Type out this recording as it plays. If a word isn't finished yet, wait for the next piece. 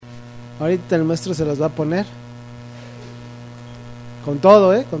Ahorita el maestro se los va a poner. Con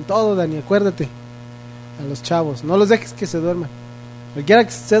todo, Dani, acuérdate. A los chavos, no los dejes que se duerman. Cualquiera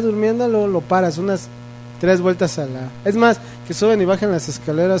que esté durmiendo, lo paras unas 3 vueltas a la... Es más, que suben y bajen las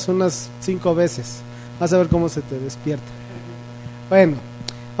escaleras unas 5 veces. Vas a ver cómo se te despierta. Bueno,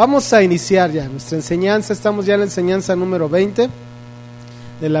 vamos a iniciar ya nuestra enseñanza. Estamos ya en la enseñanza número 20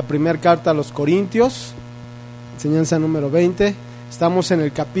 de la primera carta a los Corintios. Enseñanza número 20. Estamos en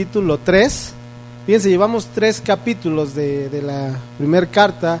el capítulo 3. Fíjense, llevamos 3 capítulos de la primera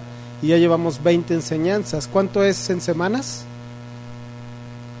carta y ya llevamos 20 enseñanzas. ¿Cuánto es en semanas?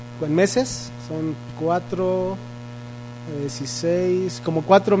 ¿En meses? Son 4, 16, como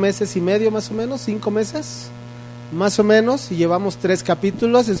 4 meses y medio más o menos, 5 meses más o menos, y llevamos 3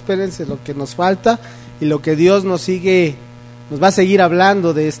 capítulos. Espérense lo que nos falta y lo que Dios nos va a seguir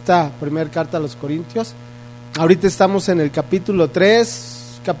hablando de esta primera carta a los Corintios. Ahorita estamos en el capítulo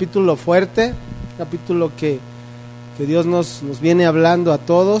 3, capítulo fuerte, capítulo que Dios nos viene hablando a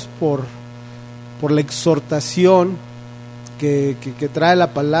todos por la exhortación que trae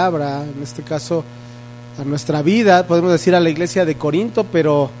la palabra, en este caso a nuestra vida, podemos decir a la iglesia de Corinto,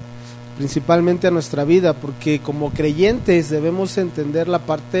 pero principalmente a nuestra vida, porque como creyentes debemos entender la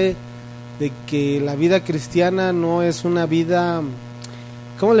parte de que la vida cristiana no es una vida,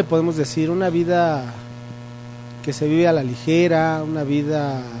 ¿cómo le podemos decir? Una vida que se vive a la ligera, una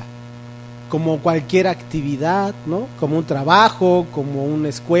vida como cualquier actividad, ¿no? Como un trabajo, como una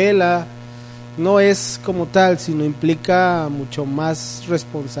escuela. No es como tal, sino implica mucho más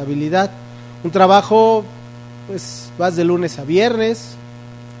responsabilidad. Un trabajo, pues vas de lunes a viernes,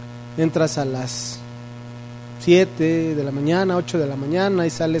 entras a las 7 de la mañana, 8 de la mañana y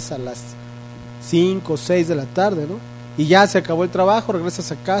sales a las 5 o 6 de la tarde, ¿no? Y ya se acabó el trabajo,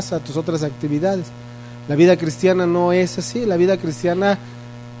 regresas a casa, a tus otras actividades. La vida cristiana no es así. La vida cristiana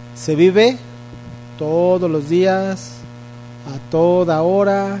se vive todos los días, a toda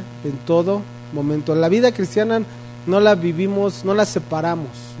hora, en todo momento. La vida cristiana no la vivimos, no la separamos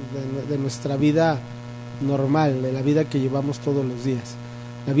de nuestra vida normal, de la vida que llevamos todos los días.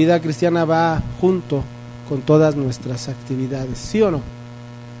 La vida cristiana va junto con todas nuestras actividades, ¿sí o no?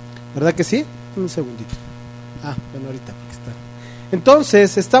 ¿Verdad que sí? Un segundito. Bueno, ahorita porque está.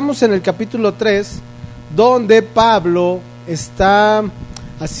 Entonces, estamos en el capítulo 3, donde Pablo está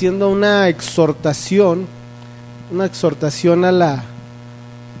haciendo una exhortación a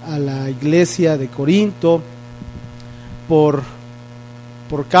la iglesia de Corinto por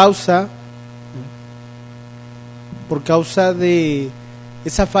causa de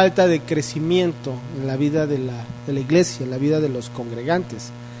esa falta de crecimiento en la vida de la iglesia, en la vida de los congregantes.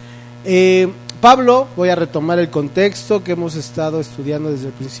 Pablo, voy a retomar el contexto que hemos estado estudiando desde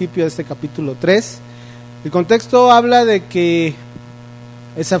el principio de este capítulo 3. El contexto habla de que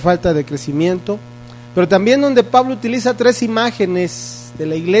esa falta de crecimiento, pero también donde Pablo utiliza 3 imágenes de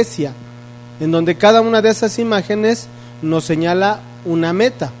la iglesia, en donde cada una de esas imágenes nos señala una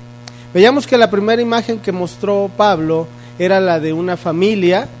meta. Veamos que la primera imagen que mostró Pablo era la de una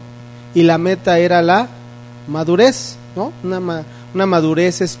familia y la meta era la madurez, ¿no? Una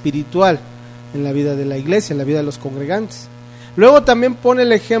madurez espiritual en la vida de la iglesia, en la vida de los congregantes. Luego también pone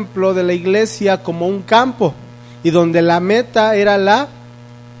el ejemplo de la iglesia como un campo y donde la meta era la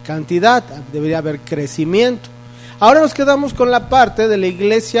cantidad, debería haber crecimiento. Ahora nos quedamos con la parte de la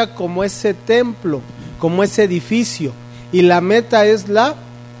iglesia como ese templo, como ese edificio, y la meta es la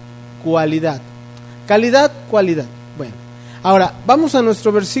cualidad. Calidad, cualidad. Bueno, ahora vamos a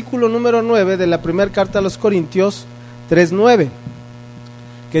nuestro versículo número 9 de la primera carta a los Corintios 3:9,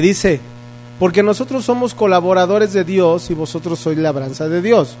 que dice: porque nosotros somos colaboradores de Dios y vosotros sois labranza de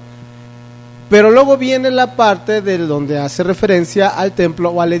Dios. Pero luego viene la parte de donde hace referencia al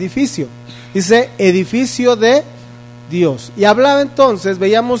templo o al edificio. Dice edificio de Dios. Y hablaba entonces,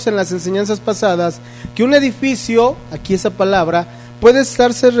 veíamos en las enseñanzas pasadas, que un edificio, aquí esa palabra, puede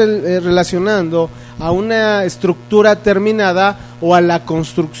estarse relacionando a una estructura terminada o a la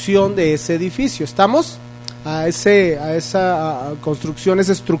construcción de ese edificio. ¿Estamos? A esa construcción,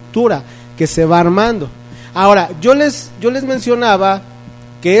 esa estructura que se va armando. Ahora, yo les mencionaba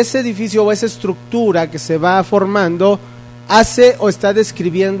que ese edificio o esa estructura que se va formando hace o está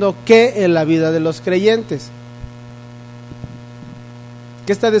describiendo qué en la vida de los creyentes.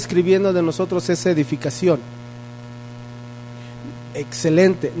 ¿Qué está describiendo de nosotros esa edificación?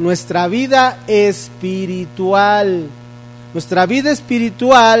 Excelente. Nuestra vida espiritual. Nuestra vida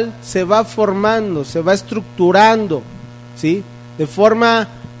espiritual se va formando, se va estructurando, ¿sí? De forma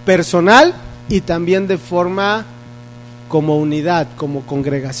personal y también de forma como unidad, como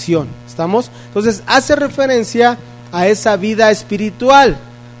congregación. ¿Estamos? Entonces hace referencia a esa vida espiritual,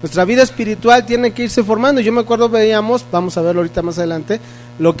 Nuestra vida espiritual tiene que irse formando. Yo me acuerdo, veíamos, vamos a verlo ahorita más adelante,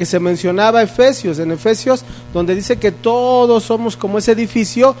 lo que se mencionaba en Efesios, donde dice que todos somos como ese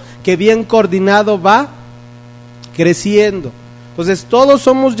edificio que bien coordinado va creciendo. Entonces todos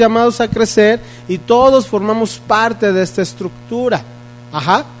somos llamados a crecer y todos formamos parte de esta estructura.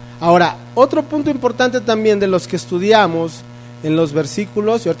 Ahora, otro punto importante también de los que estudiamos en los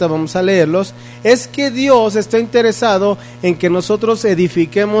versículos, y ahorita vamos a leerlos, es que Dios está interesado en que nosotros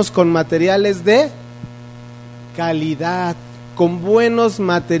edifiquemos con materiales de calidad, con buenos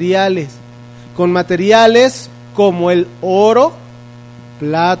materiales, con materiales como el oro,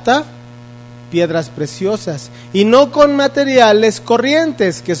 plata, piedras preciosas, y no con materiales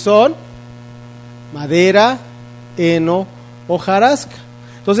corrientes que son madera, heno, hojarasca.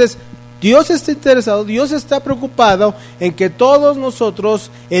 Entonces, Dios está interesado, Dios está preocupado en que todos nosotros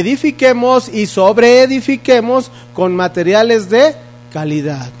edifiquemos y sobreedifiquemos con materiales de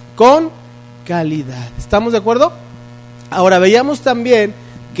calidad, con calidad. ¿Estamos de acuerdo? Ahora, veíamos también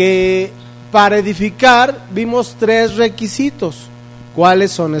que para edificar vimos 3 requisitos.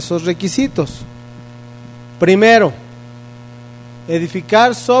 ¿Cuáles son esos requisitos? Primero,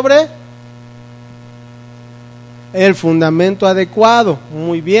 edificar sobre el fundamento adecuado.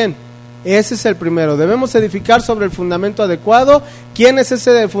 Muy bien. Ese es el primero. Debemos edificar sobre el fundamento adecuado. ¿Quién es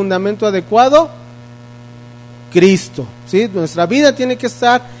ese fundamento adecuado? Cristo. ¿Sí? Nuestra vida tiene que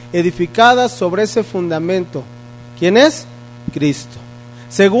estar edificada sobre ese fundamento. ¿Quién es? Cristo.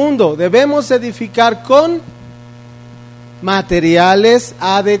 Segundo, debemos edificar con materiales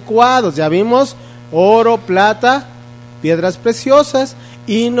adecuados. Ya vimos oro, plata, piedras preciosas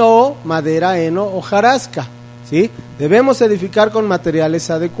y no madera, heno, hojarasca. ¿Sí? Debemos edificar con materiales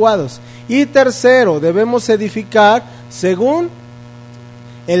adecuados. Y tercero, debemos edificar según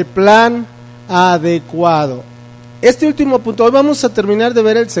el plan adecuado. Este último punto, hoy vamos a terminar de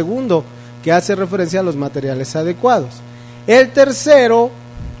ver el segundo, que hace referencia a los materiales adecuados. El tercero,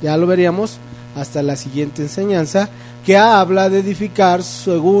 ya lo veríamos hasta la siguiente enseñanza, que habla de edificar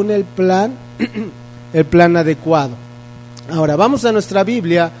según el plan adecuado. Ahora, vamos a nuestra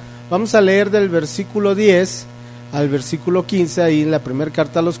Biblia, vamos a leer del versículo 10 al versículo 15, ahí en la primera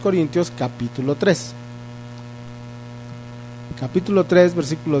carta a los Corintios, capítulo 3. Capítulo 3,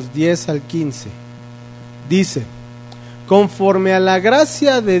 versículos 10 al 15. Dice: conforme a la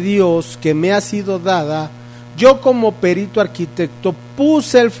gracia de Dios que me ha sido dada, yo como perito arquitecto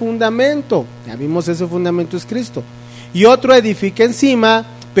puse el fundamento. Ya vimos, ese fundamento es Cristo. Y otro edifica encima,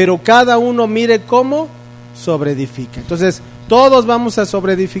 pero cada uno mire cómo sobreedifica. Entonces, todos vamos a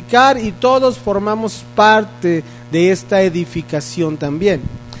sobreedificar y todos formamos parte de esta edificación también.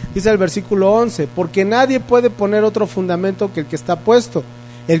 Dice el versículo 11: porque nadie puede poner otro fundamento que el que está puesto,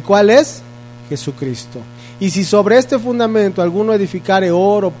 el cual es Jesucristo. Y si sobre este fundamento alguno edificare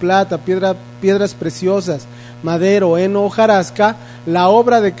oro, plata, piedras preciosas, madero, heno, hojarasca, la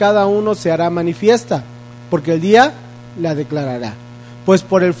obra de cada uno se hará manifiesta, porque el día la declarará, pues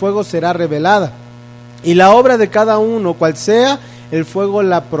por el fuego será revelada. Y la obra de cada uno, cual sea, el fuego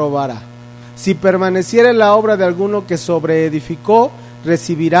la probará. Si permaneciere la obra de alguno que sobreedificó,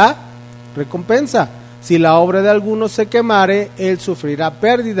 recibirá recompensa. Si la obra de alguno se quemare, él sufrirá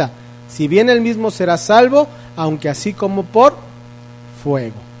pérdida. Si bien él mismo será salvo, aunque así como por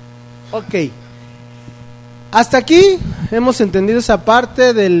fuego. Ok. Hasta aquí hemos entendido esa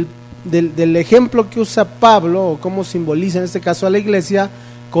parte del ejemplo que usa Pablo, o cómo simboliza en este caso a la iglesia,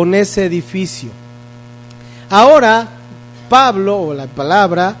 con ese edificio. Ahora, Pablo, o la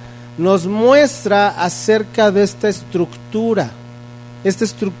palabra, nos muestra acerca de esta estructura,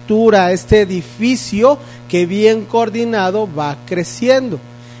 este edificio que bien coordinado va creciendo.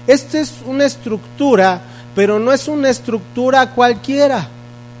 Esta es una estructura, pero no es una estructura cualquiera,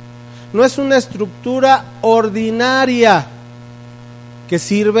 no es una estructura ordinaria que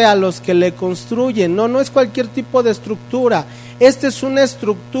sirve a los que le construyen, no es cualquier tipo de estructura. Esta es una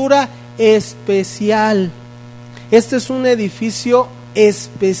estructura especial. Este es un edificio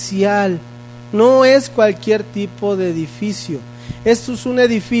especial, no es cualquier tipo de edificio. Esto es un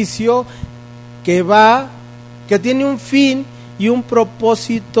edificio que tiene un fin y un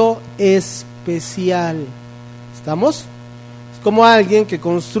propósito especial. ¿Estamos? Es como alguien que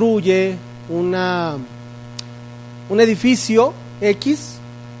construye un edificio X,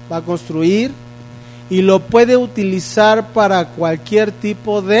 va a construir y lo puede utilizar para cualquier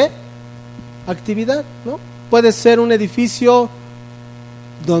tipo de actividad, ¿no? Puede ser un edificio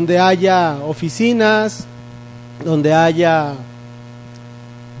donde haya oficinas, donde haya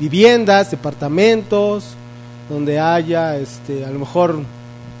viviendas, departamentos, donde haya a lo mejor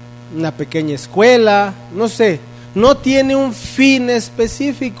una pequeña escuela, no sé. no tiene un fin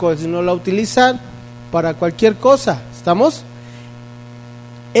específico, sino la utilizan para cualquier cosa. ¿Estamos?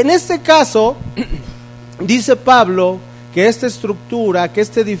 En este caso, dice Pablo que esta estructura, que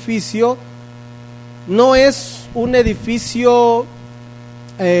este edificio, no es un edificio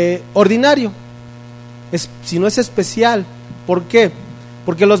ordinario, sino es especial. ¿Por qué?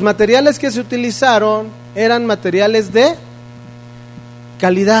 Porque los materiales que se utilizaron eran materiales de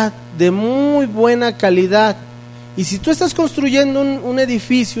calidad, de muy buena calidad. Y si tú estás construyendo un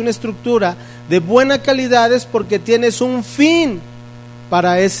edificio, una estructura de buena calidad, es porque tienes un fin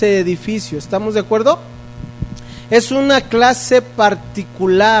para ese edificio. ¿Estamos de acuerdo? Es una clase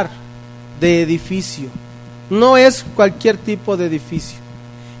particular de edificio, no es cualquier tipo de edificio.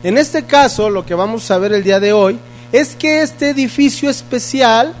 En este caso, lo que vamos a ver el día de hoy es que este edificio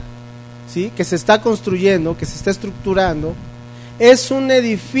especial, ¿sí?, que se está construyendo, que se está estructurando, es un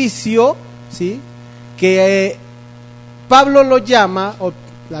edificio, ¿sí?, que Pablo lo llama, o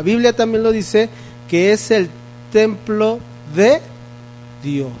la Biblia también lo dice, que es el templo de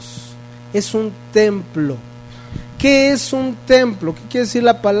Dios. Es un templo. ¿Qué es un templo? ¿Qué quiere decir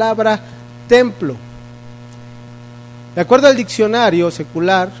la palabra templo? De acuerdo al diccionario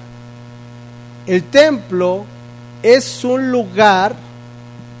secular, el templo es un lugar,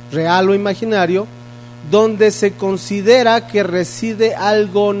 real o imaginario, donde se considera que reside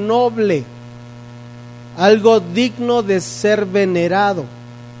algo noble, algo digno de ser venerado.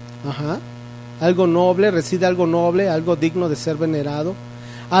 Algo noble, reside algo noble, algo digno de ser venerado,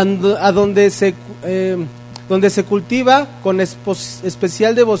 a donde se cultiva con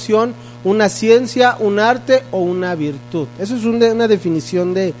especial devoción una ciencia, un arte o una virtud. Eso es una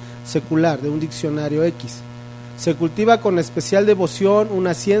definición secular, de un diccionario X. Se cultiva con especial devoción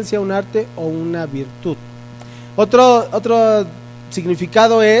una ciencia, un arte o una virtud. Otro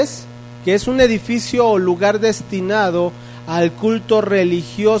significado es que es un edificio o lugar destinado al culto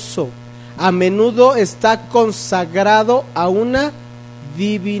religioso. A menudo está consagrado a una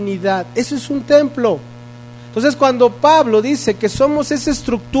divinidad. Eso es un templo. Entonces, cuando Pablo dice que somos esa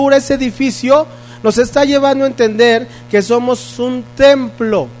estructura, ese edificio, nos está llevando a entender que somos un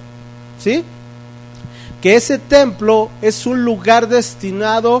templo, ¿sí? Que ese templo es un lugar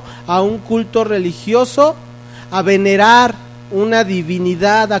destinado a un culto religioso, a venerar una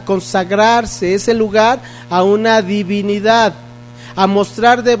divinidad, a consagrarse ese lugar a una divinidad, a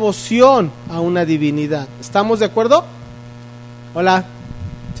mostrar devoción a una divinidad. ¿Estamos de acuerdo? Hola.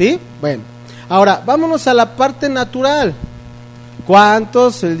 ¿Sí? Bueno. Ahora, vámonos a la parte natural.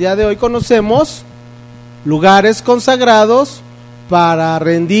 ¿Cuántos el día de hoy conocemos lugares consagrados para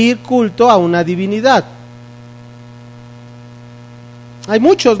rendir culto a una divinidad? Hay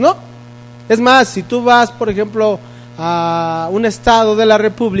muchos, ¿no? Es más, si tú vas, por ejemplo, a un estado de la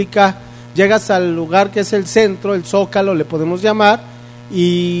República, llegas al lugar que es el centro, el Zócalo, le podemos llamar,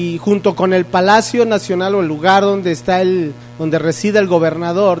 y junto con el Palacio Nacional o el lugar donde está donde reside el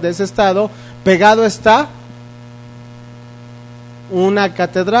gobernador de ese estado, pegado está una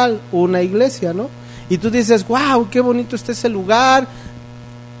catedral, una iglesia, ¿no? Y tú dices, wow, qué bonito está ese lugar.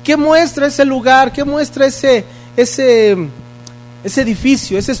 ¿Qué muestra ese lugar? ¿Qué muestra ese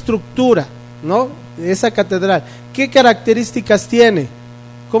edificio, esa estructura, ¿no? Esa catedral. ¿Qué características tiene?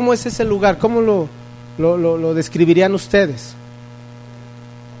 ¿Cómo es ese lugar? ¿Cómo lo describirían ustedes?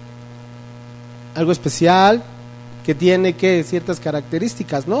 Algo especial, que tiene ciertas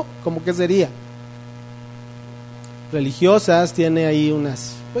características, ¿no? ¿Cómo que sería? Religiosas, tiene ahí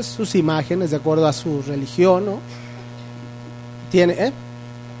sus imágenes de acuerdo a su religión, ¿no? Tiene,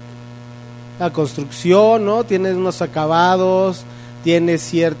 la construcción, ¿no? Tiene unos acabados, tiene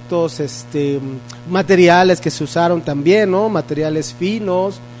ciertos materiales que se usaron también, ¿no? Materiales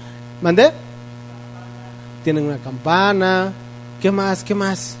finos. ¿Mandé? Tienen una campana. ¿Qué más? ¿Qué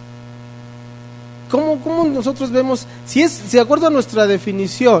más? ¿Cómo nosotros vemos, si de acuerdo a nuestra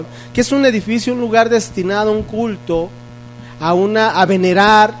definición, que es un edificio, un lugar destinado a un culto, a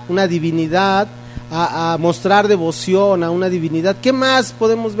venerar una divinidad, a mostrar devoción a una divinidad? ¿Qué más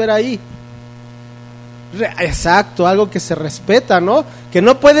podemos ver ahí? Exacto, algo que se respeta, ¿no? Que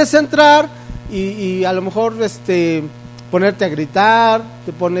no puedes entrar y a lo mejor ponerte a gritar,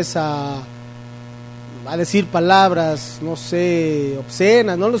 te pones a decir palabras, no sé,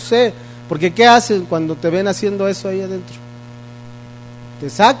 obscenas, no lo sé. Porque ¿qué hacen cuando te ven haciendo eso ahí adentro? Te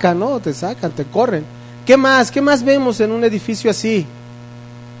sacan, ¿no? Te sacan, te corren. ¿Qué más? ¿Qué más vemos en un edificio así?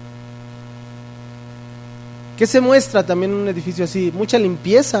 ¿Qué se muestra también en un edificio así? Mucha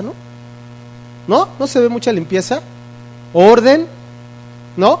limpieza, ¿no? ¿No? ¿No se ve mucha limpieza? ¿Orden?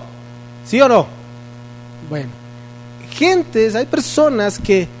 ¿No? ¿Sí o no? Bueno, hay personas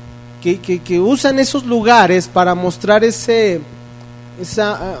que que usan esos lugares para mostrar esa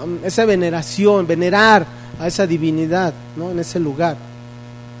veneración, venerar a esa divinidad, ¿no? En ese lugar.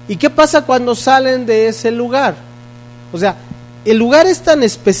 ¿Y qué pasa cuando salen de ese lugar? O sea, el lugar es tan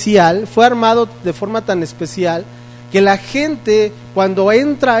especial, fue armado de forma tan especial, que la gente cuando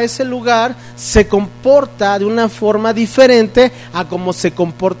entra a ese lugar se comporta de una forma diferente a como se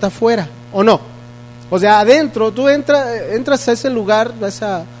comporta afuera, ¿o no? O sea, adentro, tú entras a ese lugar,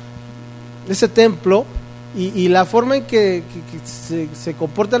 a ese templo, y la forma en que se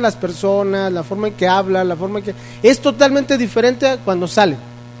comportan las personas, la forma en que hablan, la forma en que... es totalmente diferente a cuando salen,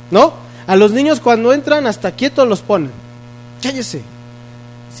 ¿no? A los niños cuando entran hasta quietos los ponen. Cállese.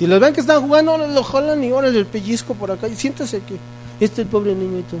 Si los ven que están jugando, lo jalan y órale el pellizco por acá y siéntese que el pobre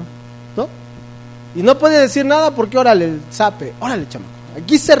niñito, ¿no? Y no puede decir nada porque órale el zape, órale chamaco.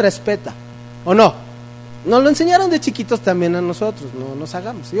 Aquí se respeta, ¿o no? Nos lo enseñaron de chiquitos también a nosotros, no nos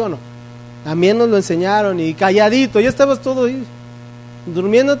hagamos, ¿sí o no? También nos lo enseñaron y calladito, ya estabas todo ahí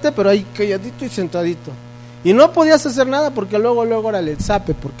durmiéndote, pero ahí calladito y sentadito. Y no podías hacer nada porque luego órale el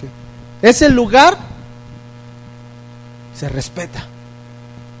zape, porque ese lugar se respeta,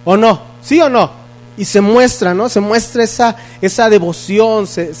 ¿o no? ¿Sí o no? Y se muestra, ¿no? Se muestra esa devoción,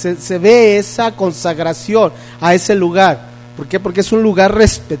 se ve esa consagración a ese lugar. ¿Por qué? Porque es un lugar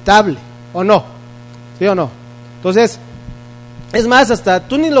respetable, ¿o no? ¿Sí o no? Entonces, es más, hasta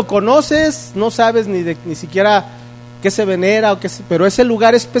tú ni lo conoces, no sabes ni siquiera qué se venera, pero ese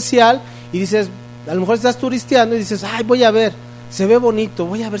lugar especial, y dices, a lo mejor estás turisteando y dices, ay, voy a ver, se ve bonito,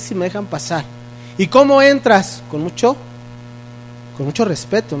 voy a ver si me dejan pasar. ¿Y cómo entras? Con mucho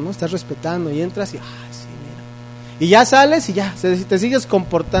respeto, ¿no? Estás respetando y entras y, ay, sí, mira. Y ya sales y ya, te sigues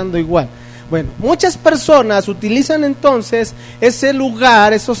comportando igual. Bueno, muchas personas utilizan entonces ese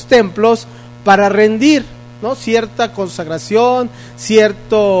lugar, esos templos, para rendir, ¿no? Cierta consagración,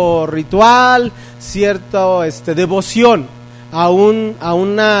 cierto ritual, cierta devoción a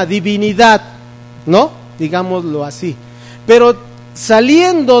una divinidad, ¿no? Digámoslo así. Pero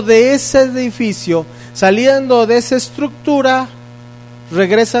saliendo de ese edificio, saliendo de esa estructura,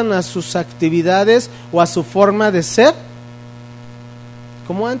 regresan a sus actividades o a su forma de ser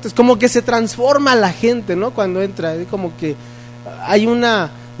como antes, como que se transforma la gente, ¿no? Cuando entra, como que hay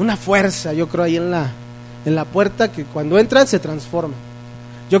una fuerza, yo creo, ahí en la puerta, que cuando entran se transforma.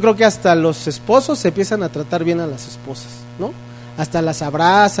 Yo creo que hasta los esposos se empiezan a tratar bien a las esposas, ¿no? Hasta las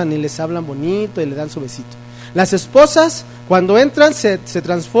abrazan y les hablan bonito y le dan su besito. Las esposas cuando entran se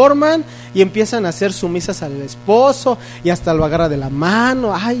transforman y empiezan a ser sumisas al esposo y hasta lo agarra de la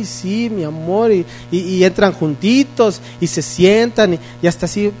mano, ay sí mi amor, y entran juntitos y se sientan y hasta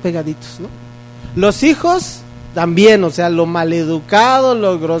así pegaditos, ¿no? Los hijos también, o sea, lo maleducados,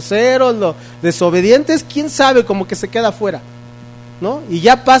 los groseros, los desobedientes, quién sabe, como que se queda afuera, ¿no? Y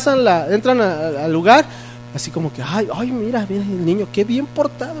ya entran al lugar, así como que, ay, mira el niño, qué bien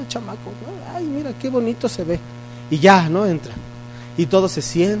portado el chamaco, ¿no? Ay, mira qué bonito se ve. Y ya, ¿no? Entran. Y todos se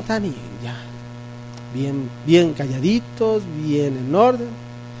sientan y ya, bien calladitos, bien en orden.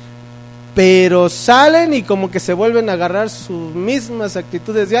 Pero salen y como que se vuelven a agarrar sus mismas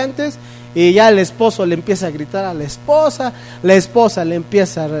actitudes de antes, y ya el esposo le empieza a gritar a la esposa le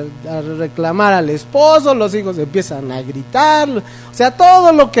empieza a reclamar al esposo, los hijos empiezan a gritar, o sea,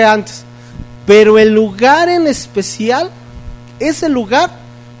 todo lo que antes. Pero el lugar en especial, ese lugar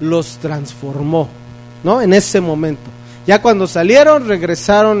los transformó, ¿no? En ese momento. Ya cuando salieron,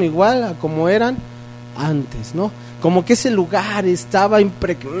 regresaron igual a como eran antes, ¿no? Como que ese lugar estaba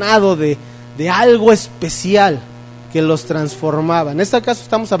impregnado de algo especial que los transformaba. En este caso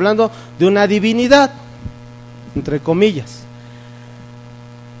estamos hablando de una divinidad, entre comillas.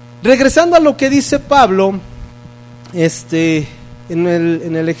 Regresando a lo que dice Pablo, en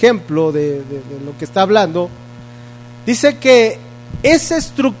el ejemplo de lo que está hablando, dice que esa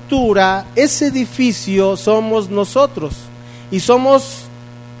estructura, ese edificio somos nosotros y somos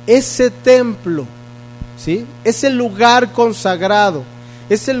ese templo, ¿sí? Ese lugar consagrado,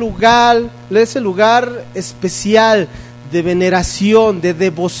 ese lugar especial de veneración, de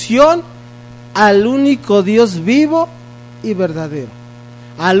devoción al único Dios vivo y verdadero,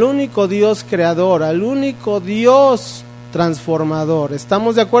 al único Dios creador, al único Dios transformador.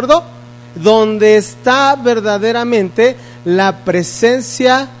 ¿Estamos de acuerdo? Donde está verdaderamente la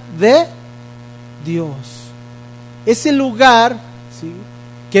presencia de Dios. Ese lugar, ¿sí?,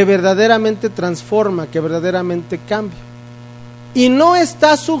 que verdaderamente transforma, que verdaderamente cambia. Y no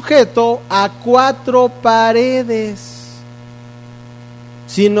está sujeto a 4 paredes,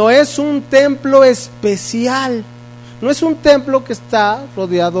 sino es un templo especial. No es un templo que está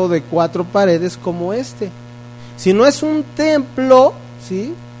rodeado de 4 paredes como sino es un templo,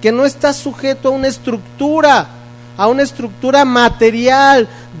 ¿sí?, que no está sujeto a una estructura material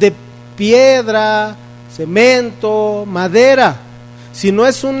de piedra, cemento, madera, sino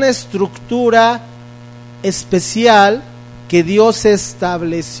es una estructura especial que Dios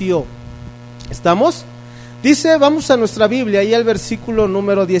estableció. ¿Estamos? Dice, vamos a nuestra Biblia, ahí al versículo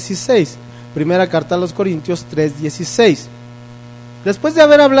número 16, primera carta a los Corintios 3:16. Después de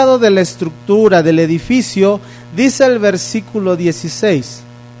haber hablado de la estructura del edificio, dice el versículo 16: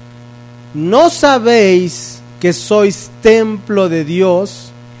 ¿no sabéis que sois templo de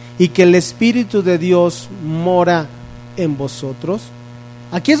Dios y que el Espíritu de Dios mora en vosotros?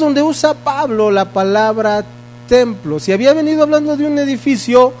 Aquí es donde usa Pablo la palabra templo. Si había venido hablando de un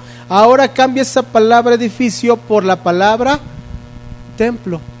edificio, ahora cambia esa palabra edificio por la palabra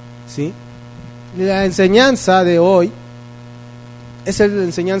templo, ¿sí? La enseñanza de hoy es la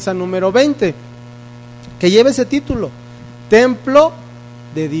enseñanza número 20, que lleva ese título, templo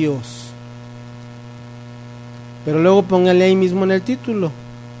de Dios. Pero luego póngale ahí mismo en el título,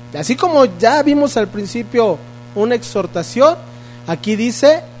 así como ya vimos al principio una exhortación, aquí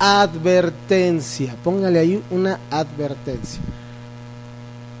dice advertencia, póngale ahí una advertencia.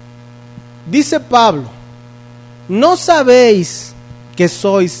 Dice Pablo, ¿no sabéis que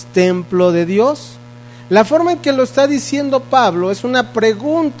sois templo de Dios? La forma en que lo está diciendo Pablo es una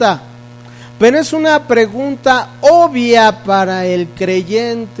pregunta, pero es una pregunta obvia para el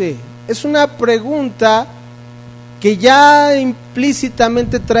creyente. Es una pregunta que ya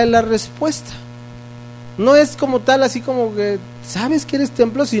implícitamente trae la respuesta. No es como tal, así como que sabes que eres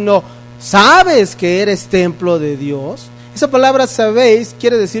templo, sino sabes que eres templo de Dios. Esa palabra sabéis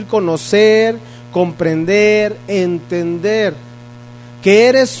quiere decir conocer, comprender, entender. Que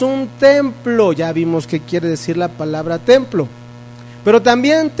eres un templo, ya vimos qué quiere decir la palabra templo. Pero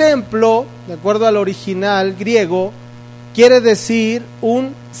también templo, de acuerdo al original griego, quiere decir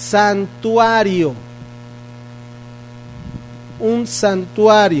un santuario. Un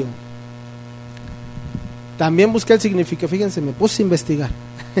santuario. También busqué el significado, fíjense, me puse a investigar.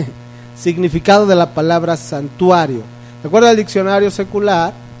 Significado de la palabra santuario. De acuerdo al diccionario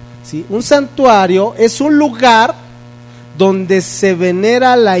secular, ¿sí? Un santuario es un lugar donde se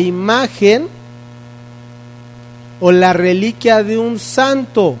venera la imagen o la reliquia de un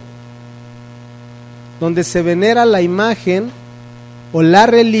santo, donde se venera la imagen o la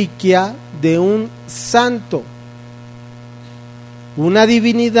reliquia de un santo, una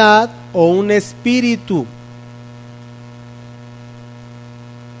divinidad o un espíritu.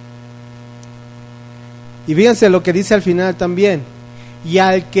 Y fíjense lo que dice al final también: y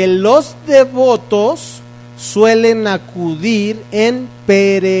al que los devotos suelen acudir en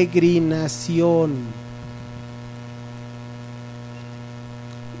peregrinación.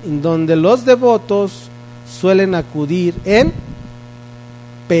 En donde los devotos suelen acudir en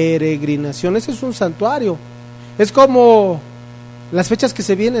peregrinación. Ese es un santuario. Es como las fechas que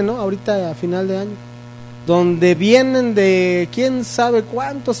se vienen, ¿no? Ahorita a final de año, donde vienen de quién sabe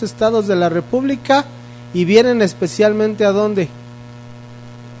cuántos estados de la República y vienen especialmente ¿a dónde?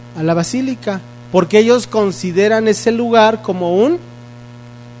 A la Basílica, porque ellos consideran ese lugar como un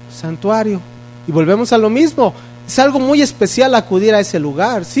santuario. Y volvemos a lo mismo, es algo muy especial acudir a ese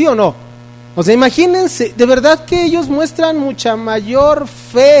lugar, ¿sí o no? O sea, imagínense, de verdad que ellos muestran mucha mayor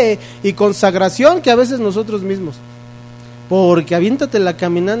fe y consagración que a veces nosotros mismos. Porque aviéntatela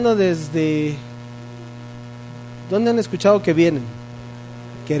caminando desde... ¿Dónde han escuchado que vienen?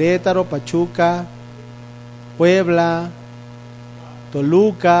 Querétaro, Pachuca, Puebla,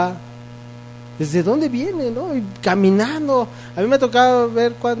 Toluca. ¿Desde dónde vienen, no? Y caminando. A mí me ha tocado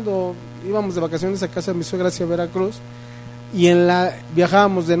ver cuando íbamos de vacaciones a casa de mi suegra hacia Veracruz, y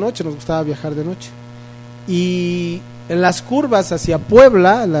viajábamos de noche, nos gustaba viajar de noche. Y en las curvas hacia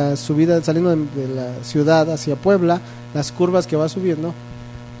Puebla, la subida saliendo de la ciudad hacia Puebla, las curvas que va subiendo,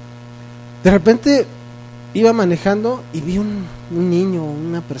 de repente iba manejando y vi un niño,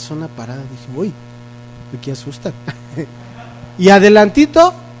 una persona parada. Dije, uy, aquí asustan. Y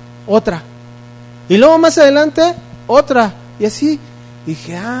adelantito, otra. Y luego más adelante, otra. Y así,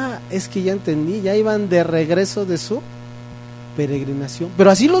 dije, es que ya entendí, ya iban de regreso de su peregrinación. Pero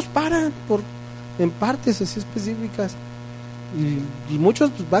así los paran, en partes así específicas. Y muchos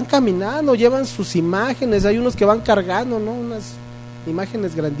pues, van caminando, llevan sus imágenes. Hay unos que van cargando, ¿no? Unas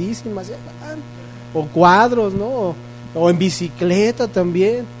imágenes grandísimas, ya van. O cuadros, ¿no? O en bicicleta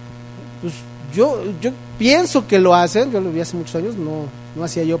también. Pues yo pienso que lo hacen. Yo lo vi hace muchos años, no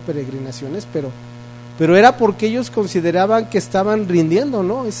hacía yo peregrinaciones, pero era porque ellos consideraban que estaban rindiendo,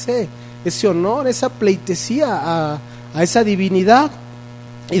 ¿no? Ese honor, esa pleitesía a esa divinidad.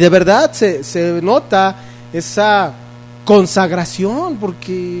 Y de verdad se nota esa consagración,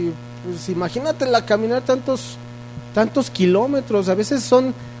 porque pues, imagínate caminar tantos kilómetros, a veces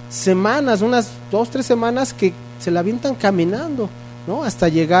son semanas, unas 2-3 semanas que se la avientan caminando, ¿no? Hasta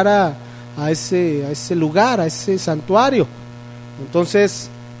llegar a ese lugar, a ese santuario. Entonces,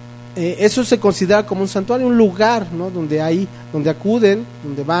 eso se considera como un santuario, un lugar, ¿no? Donde acuden,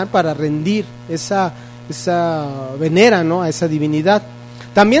 donde van para rendir esa venera, ¿no? A esa divinidad.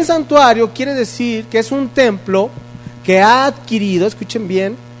 También santuario quiere decir que es un templo que ha adquirido, escuchen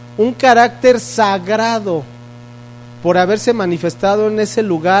bien, un carácter sagrado por haberse manifestado en ese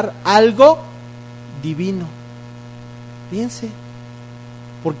lugar algo divino. Fíjense,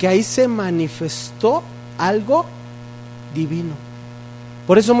 porque ahí se manifestó algo divino.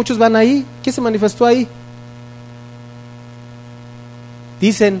 Por eso muchos van ahí. ¿Qué se manifestó ahí?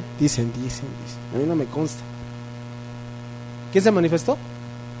 Dicen. A mí no me consta. ¿Quién se manifestó?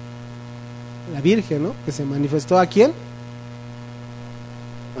 La Virgen, ¿no? Que se manifestó ¿a quién?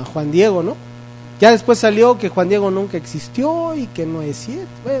 A Juan Diego, ¿no? Ya después salió que Juan Diego nunca existió y que no es cierto.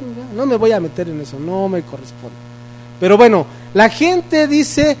 Bueno, no me voy a meter en eso, no me corresponde. Pero bueno, la gente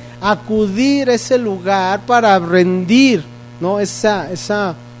dice acudir a ese lugar para rendir, ¿no?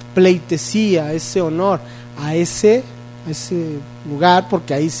 Esa pleitesía, ese honor a ese lugar,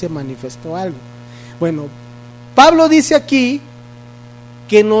 porque ahí se manifestó algo. Bueno, Pablo dice aquí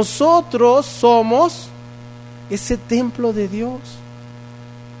que nosotros somos ese templo de Dios.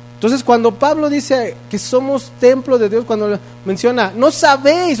 Entonces, cuando Pablo dice que somos templo de Dios, cuando menciona, no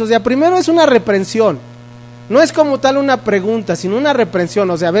sabéis, o sea, primero es una reprensión. No es como tal una pregunta, sino una reprensión.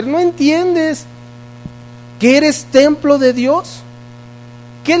 O sea, a ver, ¿no entiendes que eres templo de Dios?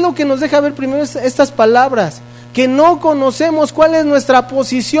 ¿Qué es lo que nos deja ver primero estas palabras? Que no conocemos cuál es nuestra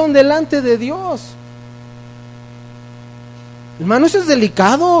posición delante de Dios. Hermano, eso es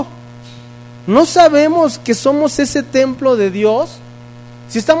delicado. No sabemos que somos ese templo de Dios.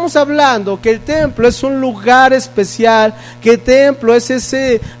 Si estamos hablando que el templo es un lugar especial, que el templo es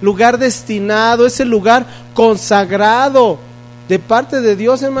ese lugar destinado, ese lugar consagrado de parte de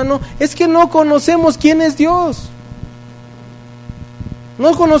Dios, hermano, es que no conocemos quién es Dios.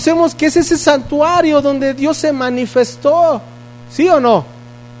 No conocemos qué es ese santuario donde Dios se manifestó, ¿sí o no?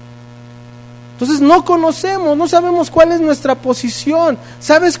 Entonces no conocemos, no sabemos cuál es nuestra posición.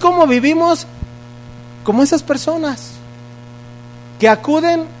 ¿Sabes cómo vivimos? Como esas personas que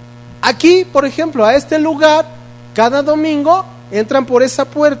acuden aquí, por ejemplo, a este lugar, cada domingo, entran por esa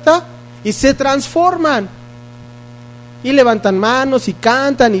puerta y se transforman. Y levantan manos y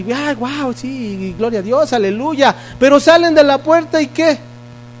cantan y ¡ay, wow! Sí, gloria a Dios, aleluya. Pero salen de la puerta y ¿qué?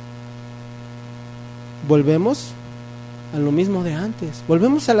 Volvemos a lo mismo de antes.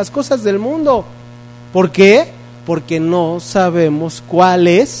 Volvemos a las cosas del mundo. ¿Por qué? Porque no sabemos cuál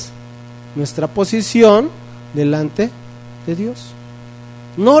es nuestra posición delante de Dios.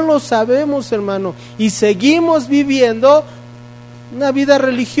 No lo sabemos, hermano, y seguimos viviendo una vida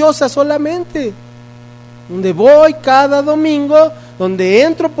religiosa solamente, donde voy cada domingo, donde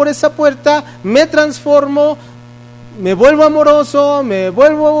entro por esa puerta, me transformo, me vuelvo amoroso, me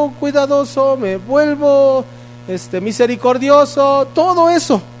vuelvo cuidadoso, me vuelvo misericordioso, todo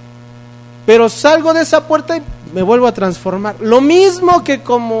eso, pero salgo de esa puerta y me vuelvo a transformar, lo mismo que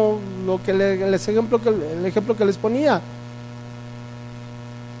como el ejemplo que les ponía.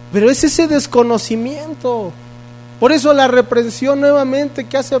 Pero es ese desconocimiento. Por eso la reprensión nuevamente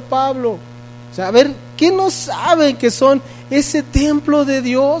que hace Pablo. O sea, a ver, ¿qué no saben que son ese templo de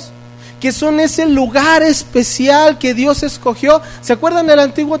Dios? Que son ese lugar especial que Dios escogió. ¿Se acuerdan del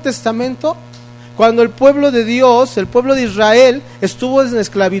Antiguo Testamento? Cuando el pueblo de Dios, el pueblo de Israel, estuvo en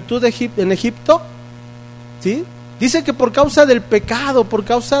esclavitud en Egipto. ¿Sí? Dice que por causa del pecado, por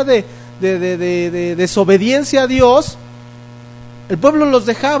causa de desobediencia a Dios, el pueblo los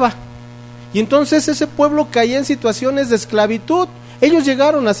dejaba. Y entonces ese pueblo caía en situaciones de esclavitud. Ellos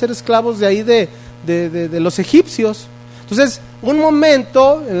llegaron a ser esclavos de ahí de los egipcios. Entonces, un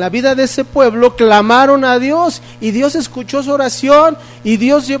momento en la vida de ese pueblo clamaron a Dios y Dios escuchó su oración y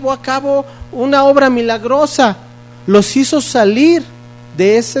Dios llevó a cabo una obra milagrosa. Los hizo salir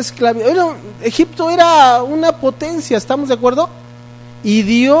de esa esclavitud. Egipto era una potencia, ¿estamos de acuerdo? Y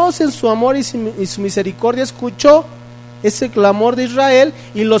Dios en su amor y su misericordia escuchó ese clamor de Israel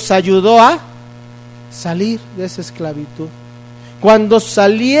y los ayudó a salir de esa esclavitud. Cuando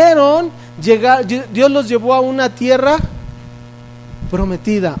salieron, Dios los llevó a una tierra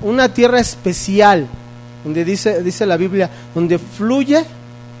prometida, una tierra especial, donde dice la Biblia, donde fluye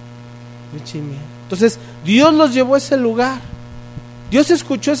leche y miel. Entonces, Dios los llevó a ese lugar. Dios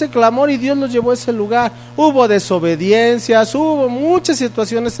escuchó ese clamor y Dios los llevó a ese lugar. Hubo desobediencias, hubo muchas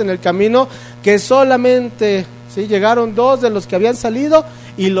situaciones en el camino que solamente ¿sí? Llegaron 2 de los que habían salido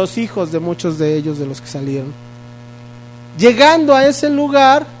y los hijos de muchos de ellos de los que salieron. Llegando a ese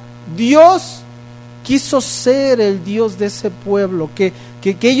lugar, Dios quiso ser el Dios de ese pueblo, que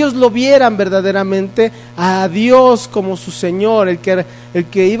ellos lo vieran verdaderamente a Dios como su Señor, el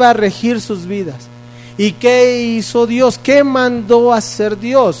que iba a regir sus vidas. ¿Y qué hizo Dios? ¿Qué mandó a hacer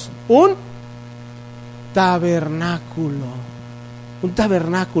Dios? Un tabernáculo,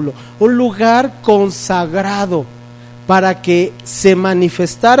 un lugar consagrado para que se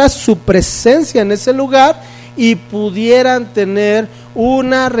manifestara su presencia en ese lugar y pudieran tener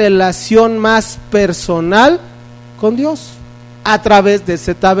una relación más personal con Dios a través de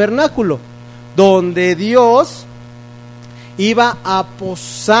ese tabernáculo, donde Dios iba a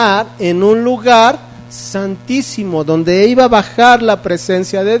posar en un lugar santísimo, donde iba a bajar la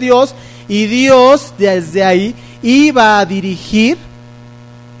presencia de Dios, y Dios desde ahí iba a dirigir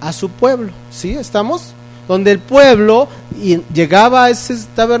a su pueblo. ¿Sí? ¿Estamos? Donde el pueblo llegaba a ese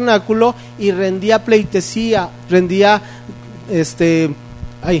tabernáculo y rendía pleitesía, rendía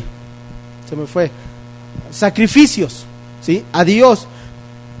sacrificios, ¿sí? A Dios,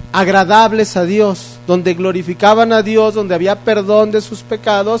 agradables a Dios, donde glorificaban a Dios, donde había perdón de sus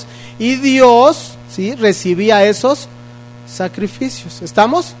pecados, y Dios, ¿sí?, recibía esos sacrificios.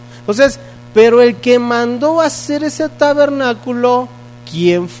 ¿Estamos? Entonces, pero el que mandó a hacer ese tabernáculo,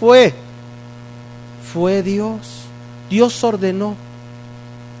 ¿quién fue? Fue Dios. Dios ordenó.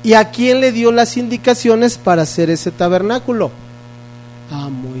 ¿Y a quién le dio las indicaciones para hacer ese tabernáculo? A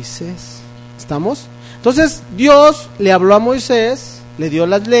Moisés. ¿Estamos? Entonces Dios le habló a Moisés, le dio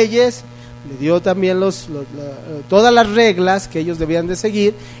las leyes, le dio también todas las reglas que ellos debían de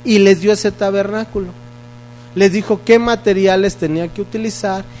seguir, y les dio ese tabernáculo. Les dijo qué materiales tenía que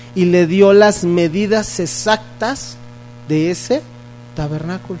utilizar y le dio las medidas exactas de ese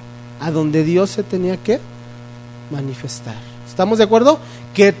tabernáculo, a donde Dios se tenía que manifestar. ¿Estamos de acuerdo?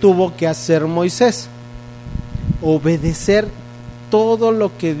 ¿Qué tuvo que hacer Moisés? Obedecer todo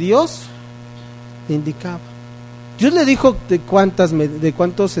lo que Dios le indicaba. Dios le dijo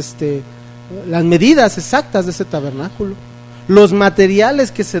las medidas exactas de ese tabernáculo, los materiales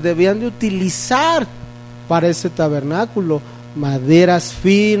que se debían de utilizar para ese tabernáculo: maderas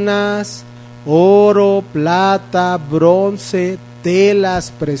finas, oro, plata, bronce,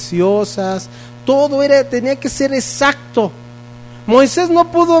 telas preciosas, todo tenía que ser exacto. Moisés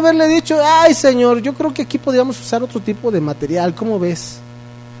no pudo haberle dicho: ay, Señor, yo creo que aquí podríamos usar otro tipo de material, ¿cómo ves?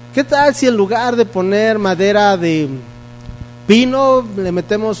 ¿Qué tal si en lugar de poner madera de pino le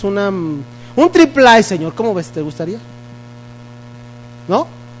metemos un triple, Señor? ¿Cómo ves? ¿Te gustaría? ¿No?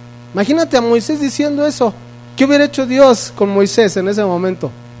 Imagínate a Moisés diciendo eso. ¿Qué hubiera hecho Dios con Moisés en ese momento?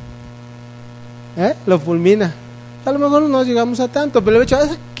 Lo fulmina. A lo mejor no llegamos a tanto, pero le hubiera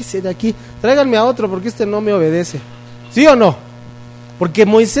dicho: ¿qué sé de aquí? Tráiganme a otro porque este no me obedece. ¿Sí o no? Porque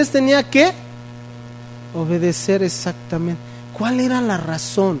Moisés tenía que obedecer exactamente. ¿Cuál era la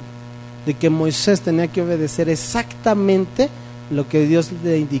razón de que Moisés tenía que obedecer exactamente lo que Dios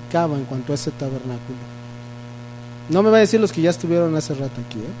le indicaba en cuanto a ese tabernáculo? No me va a decir los que ya estuvieron hace rato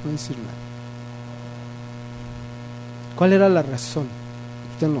aquí, no va a decir nada. ¿Cuál era la razón?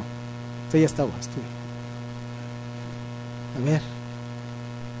 Usted no, usted ya estaba. A ver,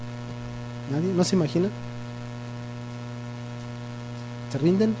 ¿nadie? ¿No se imagina? ¿Se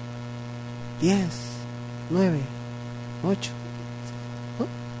rinden? 10, 9, 8, ¿no?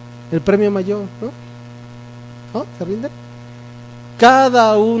 El premio mayor, ¿no? ¿Se rinden?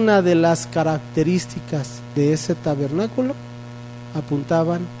 Cada una de las características de ese tabernáculo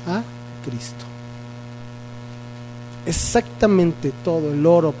apuntaban a Cristo. Exactamente todo, el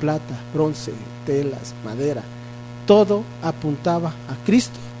oro, plata, bronce, telas, madera, todo apuntaba a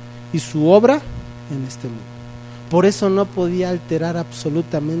Cristo y su obra en este mundo. Por eso no podía alterar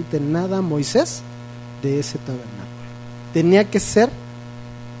absolutamente nada Moisés de ese tabernáculo. Tenía que ser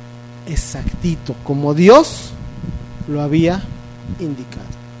exactito, como Dios lo había indicado.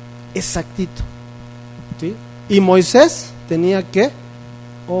 Exactito. ¿Sí? Y Moisés tenía que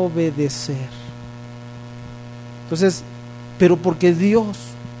obedecer. Entonces, pero porque Dios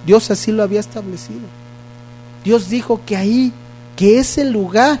así lo había establecido. Dios dijo que ahí, que ese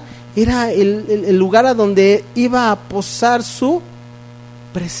lugar era el lugar a donde iba a posar su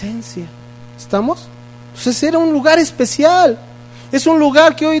presencia. ¿Estamos? Entonces era un lugar especial. Es un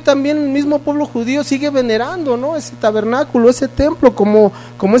lugar que hoy también el mismo pueblo judío sigue venerando, ¿no? Ese tabernáculo, ese templo como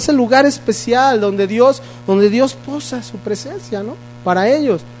ese lugar especial donde Dios posa su presencia, ¿no? Para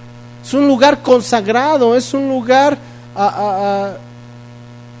ellos. Es un lugar consagrado, es un lugar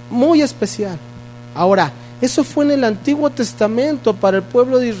muy especial. Ahora, eso fue en el Antiguo Testamento para el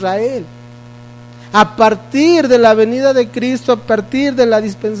pueblo de Israel. A partir de la venida de Cristo, a partir de la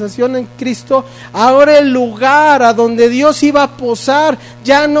dispensación en Cristo, ahora el lugar a donde Dios iba a posar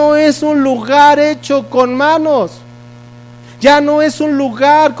ya no es un lugar hecho con manos. Ya no es un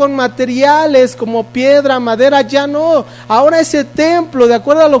lugar con materiales como piedra, madera, ya no. Ahora ese templo, de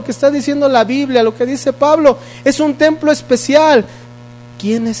acuerdo a lo que está diciendo la Biblia, lo que dice Pablo, es un templo especial.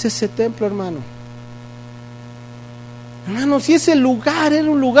 ¿Quién es ese templo, hermano? Hermano, si ese lugar era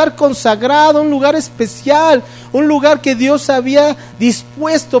un lugar consagrado, un lugar especial, un lugar que Dios había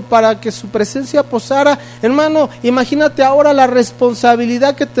dispuesto para que su presencia posara, hermano, imagínate ahora la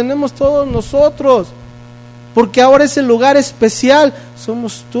responsabilidad que tenemos todos nosotros. Porque ahora ese lugar especial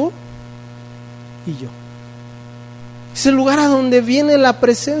somos tú y yo. Es el lugar a donde viene la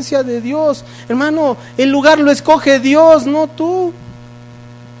presencia de Dios. Hermano, el lugar lo escoge Dios, no tú.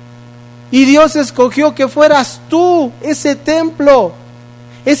 Y Dios escogió que fueras tú, ese templo,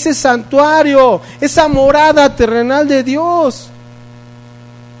 ese santuario, esa morada terrenal de Dios.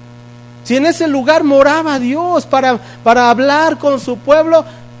 Si en ese lugar moraba Dios para hablar con su pueblo,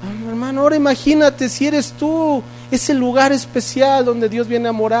 hermano, ahora imagínate si eres tú, ese lugar especial donde Dios viene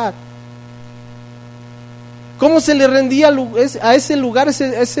a morar. ¿Cómo se le rendía a ese lugar,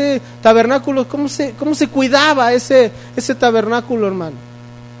 ese tabernáculo? ¿Cómo se cuidaba ese tabernáculo, hermano?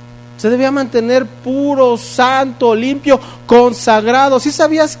 Se debía mantener puro, santo, limpio, consagrado. ¿Sí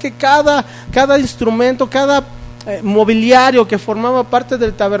sabías que cada instrumento, cada mobiliario que formaba parte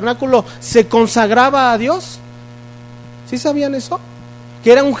del tabernáculo se consagraba a Dios? ¿Sí sabían eso?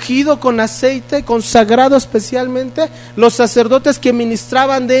 Que era ungido con aceite, consagrado especialmente. Los sacerdotes que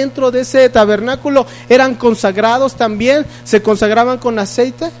ministraban dentro de ese tabernáculo eran consagrados también, se consagraban con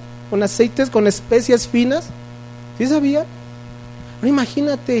aceite, con especias finas. ¿Sí sabían? Pero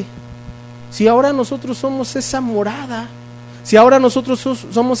imagínate, si ahora nosotros somos esa morada, si ahora nosotros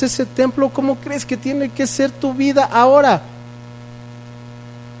somos ese templo, ¿cómo crees que tiene que ser tu vida ahora?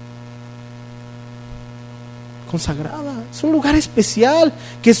 Consagrada, es un lugar especial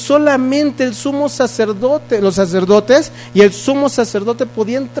que solamente el sumo sacerdote, los sacerdotes y el sumo sacerdote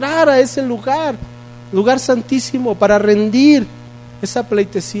podía entrar a ese lugar santísimo para rendir esa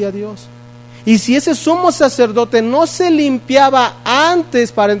pleitesía a Dios. Y si ese sumo sacerdote no se limpiaba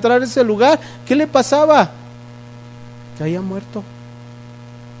antes para entrar a ese lugar, ¿qué le pasaba? Caía muerto.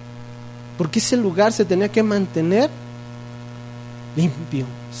 Porque ese lugar se tenía que mantener limpio,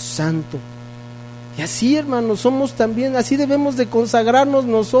 santo. Y así, hermanos, somos también, así debemos de consagrarnos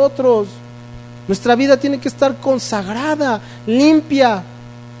nosotros. Nuestra vida tiene que estar consagrada, limpia,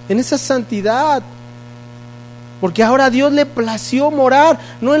 en esa santidad. Porque ahora a Dios le plació morar,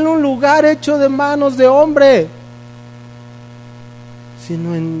 no en un lugar hecho de manos de hombre,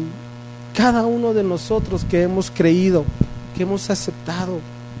 sino en cada uno de nosotros que hemos creído, que hemos aceptado.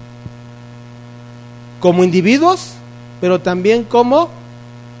 Como individuos, pero también como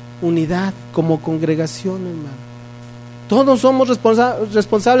unidad, como congregación, hermano. Todos somos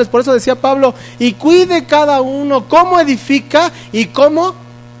responsables, por eso decía Pablo, y cuide cada uno cómo edifica y cómo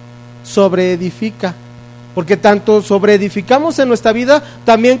sobreedifica. Porque tanto sobreedificamos en nuestra vida,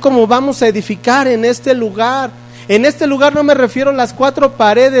 también como vamos a edificar en este lugar. En este lugar no me refiero a las 4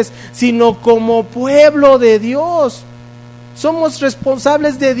 paredes, sino como pueblo de Dios. Somos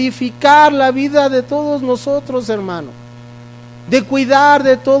responsables de edificar la vida de todos nosotros, hermano. De cuidar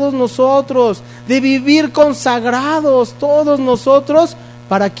de todos nosotros, de vivir consagrados todos nosotros.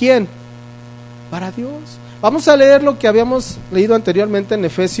 ¿Para quién? Para Dios. Vamos a leer lo que habíamos leído anteriormente en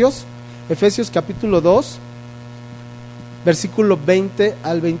Efesios capítulo 2, versículo 20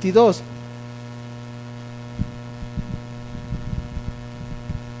 al 22.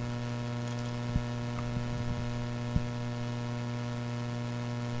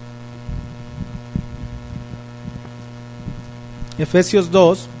 Efesios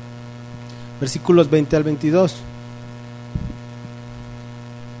 2, versículos 20 al 22.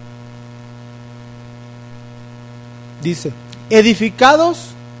 Dice: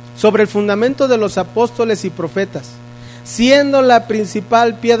 edificados sobre el fundamento de los apóstoles y profetas, siendo la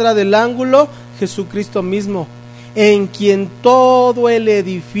principal piedra del ángulo Jesucristo mismo, en quien todo el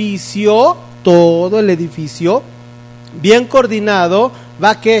edificio, bien coordinado,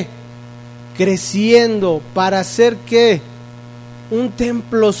 va ¿qué? Creciendo para hacer ¿qué? Un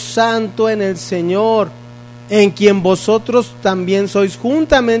templo santo en el Señor, en quien vosotros también sois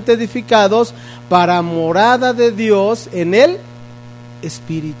juntamente edificados para morada de Dios en el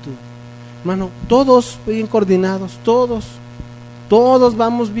Espíritu. Hermano, todos bien coordinados, todos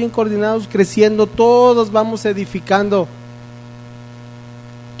vamos bien coordinados, creciendo, todos vamos edificando,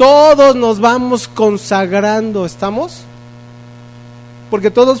 todos nos vamos consagrando, ¿estamos? porque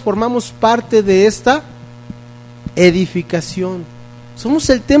todos formamos parte de esta edificación. Somos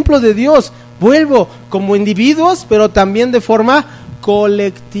el templo de Dios, vuelvo, como individuos, pero también de forma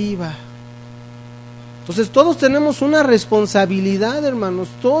colectiva. Entonces todos tenemos una responsabilidad, hermanos,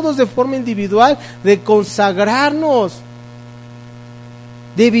 todos de forma individual, de consagrarnos,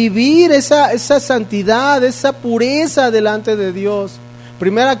 de vivir esa santidad, esa pureza delante de Dios.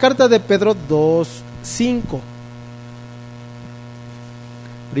 Primera carta de Pedro 2:5.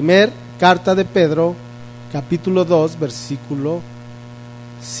 Primer carta de Pedro, capítulo 2, versículo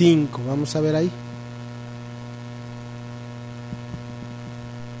 5. Vamos a ver ahí.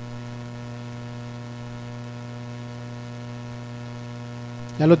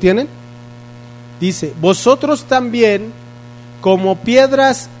 ¿Ya lo tienen? Dice, vosotros también, como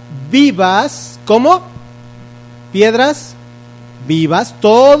piedras vivas, ¿cómo? Piedras vivas,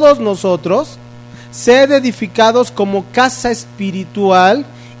 todos nosotros, sed edificados como casa espiritual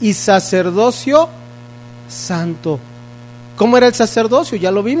y sacerdocio santo. ¿Cómo era el sacerdocio?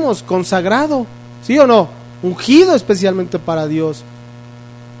 Ya lo vimos, consagrado, ¿sí o no? Ungido especialmente para Dios.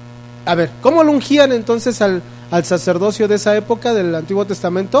 A ver, ¿cómo lo ungían entonces al sacerdocio de esa época del Antiguo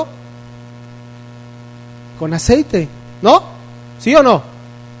Testamento? Con aceite, ¿no? ¿Sí o no?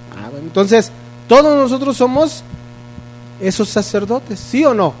 Bueno, entonces, todos nosotros somos esos sacerdotes, ¿sí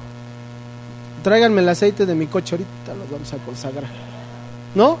o no? Tráiganme el aceite de mi coche, ahorita los vamos a consagrar.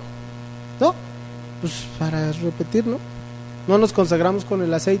 ¿No? ¿No? Pues para repetir, ¿no? ¿No nos consagramos con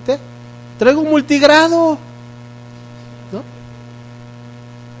el aceite? Traigo un multigrado, ¿no?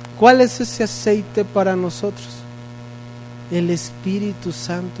 ¿Cuál es ese aceite para nosotros? El Espíritu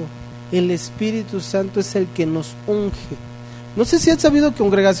Santo. El Espíritu Santo es el que nos unge. No sé si han sabido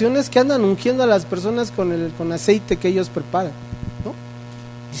congregaciones que andan ungiendo a las personas con aceite que ellos preparan, ¿no?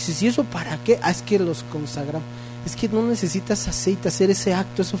 Dices, ¿y eso para qué? Es que los consagramos. Es que no necesitas aceite, hacer ese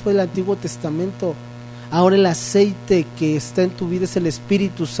acto, eso fue el Antiguo Testamento. Ahora el aceite que está en tu vida es el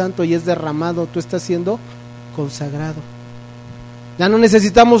Espíritu Santo y es derramado, tú estás siendo consagrado. Ya no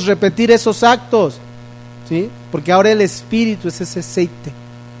necesitamos repetir esos actos, ¿sí? Porque ahora el Espíritu es ese aceite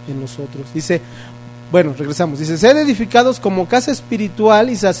en nosotros. Dice, bueno, regresamos, dice, sed edificados como casa espiritual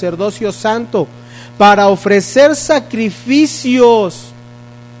y sacerdocio santo, para ofrecer sacrificios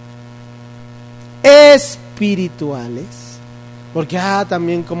espirituales, porque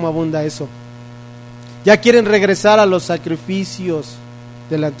también cómo abunda eso. Ya quieren regresar a los sacrificios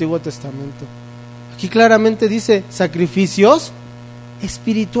del Antiguo Testamento. Aquí claramente dice sacrificios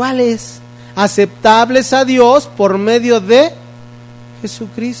espirituales, aceptables a Dios por medio de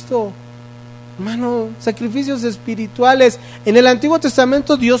Jesucristo. Hermano, sacrificios espirituales. En el Antiguo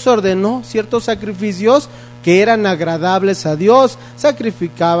Testamento Dios ordenó ciertos sacrificios que eran agradables a Dios.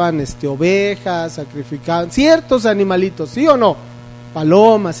 Sacrificaban ovejas, sacrificaban ciertos animalitos, ¿sí o no?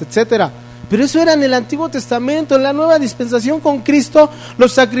 Palomas, etcétera. Pero eso era en el Antiguo Testamento. En la nueva dispensación con Cristo,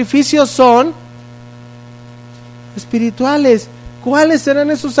 los sacrificios son espirituales. ¿Cuáles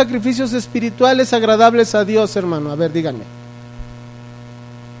serán esos sacrificios espirituales agradables a Dios, hermano? A ver, díganme.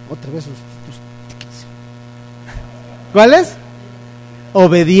 Otra vez. ¿Cuáles?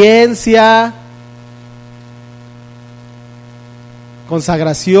 Obediencia,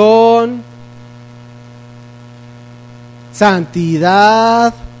 consagración,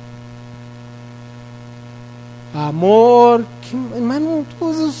 santidad, amor. Hermano,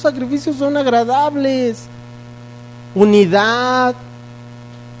 todos esos sacrificios son agradables. Unidad,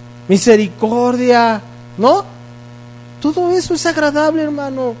 misericordia, ¿no? Todo eso es agradable,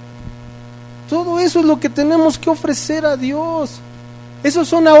 hermano. Todo eso es lo que tenemos que ofrecer a Dios. Esos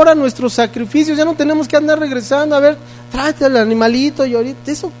son ahora nuestros sacrificios. Ya no tenemos que andar regresando. A ver, tráete al animalito y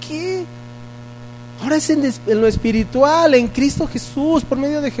ahorita, ¿eso qué? Ahora es en lo espiritual, en Cristo Jesús, por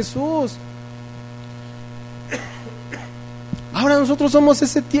medio de Jesús. Ahora nosotros somos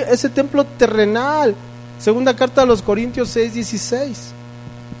ese templo terrenal. Segunda carta a los Corintios 6:16.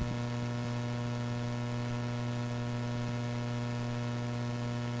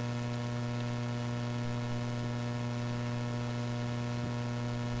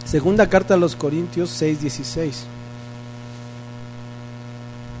 Segunda carta a los Corintios 6:16.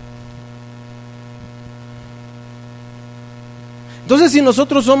 Entonces, si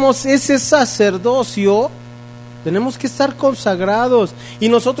nosotros somos ese sacerdocio, tenemos que estar consagrados y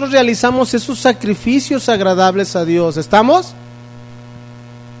nosotros realizamos esos sacrificios agradables a Dios. ¿Estamos?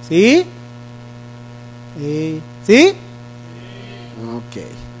 ¿Sí? ¿Sí? Ok.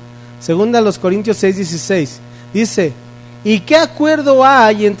 Segunda a los Corintios 6:16. Dice, ¿y qué acuerdo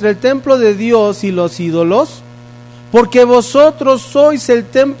hay entre el templo de Dios y los ídolos? Porque vosotros sois el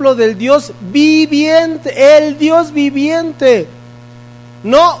templo del Dios viviente, el Dios viviente.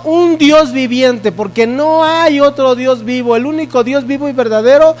 no un Dios viviente, porque no hay otro Dios vivo. El único Dios vivo y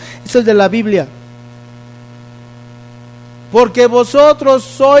verdadero es el de la Biblia. Porque vosotros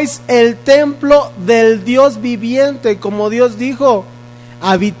sois el templo del Dios viviente, como Dios dijo: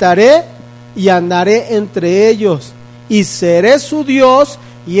 habitaré y andaré entre ellos, y seré su Dios,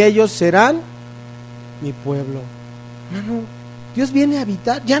 y ellos serán mi pueblo. Hermano, Dios viene a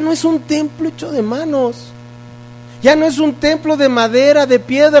habitar. Ya no es un templo hecho de manos, ya no es un templo de madera, de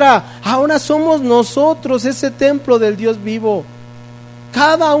piedra. Ahora somos nosotros ese templo del Dios vivo.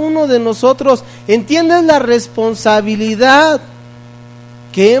 Cada uno de nosotros. ¿Entiendes la responsabilidad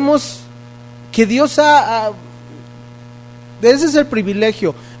que Dios ha? Ese es el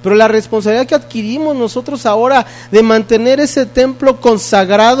privilegio, pero la responsabilidad que adquirimos nosotros ahora de mantener ese templo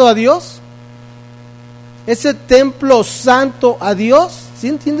consagrado a Dios, ese templo santo a Dios. ¿Sí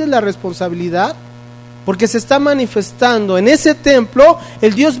entiendes la responsabilidad? Porque se está manifestando en ese templo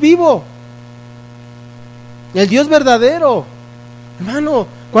el Dios vivo, el Dios verdadero. Hermano,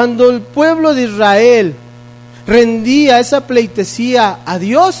 cuando el pueblo de Israel rendía esa pleitesía a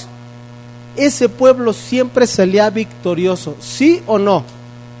Dios, ese pueblo siempre salía victorioso, ¿sí o no?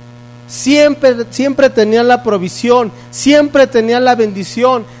 Siempre tenía la provisión, siempre tenía la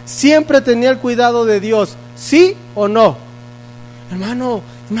bendición, siempre tenía el cuidado de Dios, ¿sí o no? Hermano,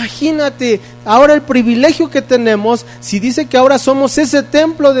 imagínate ahora el privilegio que tenemos, si dice que ahora somos ese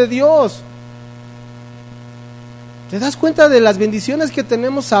templo de Dios. ¿Te das cuenta de las bendiciones que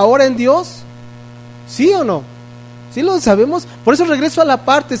tenemos ahora en Dios? ¿Sí o no? ¿Sí lo sabemos? Por eso regreso a la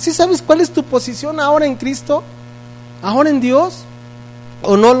parte. ¿Sí sabes cuál es tu posición ahora en Cristo? ¿Ahora en Dios?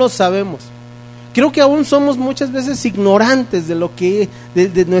 ¿O no lo sabemos? Creo que aún somos muchas veces ignorantes de lo que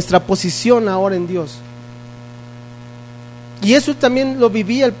de nuestra posición ahora en Dios. Y eso también lo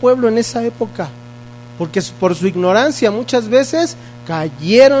vivía el pueblo en esa época, porque por su ignorancia muchas veces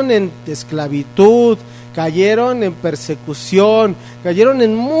cayeron en esclavitud, cayeron en persecución, cayeron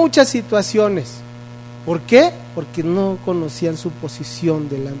en muchas situaciones. ¿Por qué? Porque no conocían su posición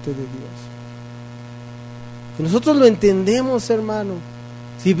delante de Dios. Y nosotros lo entendemos, hermano.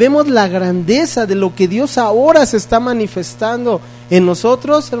 Si vemos la grandeza de lo que Dios ahora se está manifestando en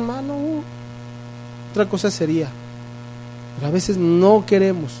nosotros, hermano, otra cosa sería. Pero a veces no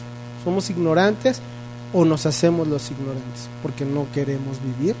queremos, somos ignorantes o nos hacemos los ignorantes porque no queremos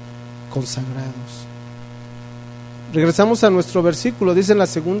vivir consagrados. Regresamos a nuestro versículo, dice en la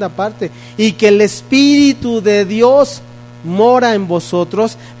segunda parte: y que el Espíritu de Dios mora en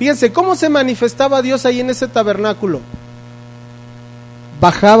vosotros. Fíjense cómo se manifestaba Dios ahí en ese tabernáculo.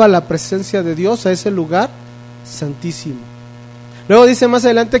 Bajaba la presencia de Dios a ese lugar santísimo. Luego dice más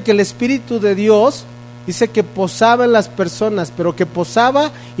adelante que el Espíritu de Dios, dice que posaba en las personas, pero que posaba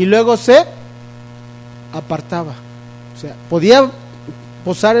y luego se apartaba. O sea, podía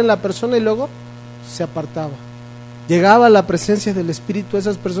posar en la persona y luego se apartaba. Llegaba la presencia del Espíritu a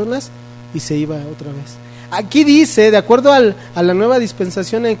esas personas y se iba otra vez. Aquí dice, de acuerdo a la nueva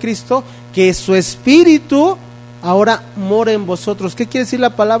dispensación en Cristo, que su Espíritu ahora mora en vosotros. ¿Qué quiere decir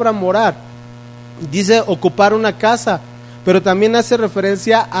la palabra morar? Dice ocupar una casa, pero también hace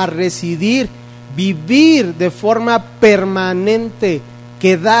referencia a residir, vivir de forma permanente,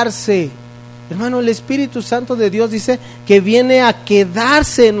 quedarse. Hermano, el Espíritu Santo de Dios dice que viene a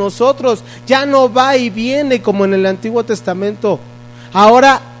quedarse en nosotros. Ya no va y viene como en el Antiguo Testamento.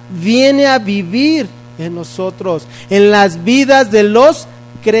 Ahora viene a vivir en nosotros, en las vidas de los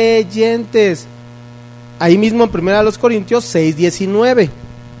creyentes. Ahí mismo en 1 Corintios 6:19.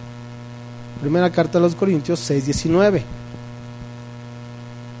 Primera carta a los Corintios 6:19.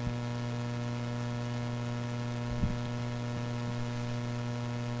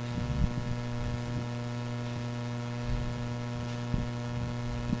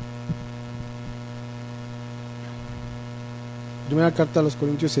 Primera carta a los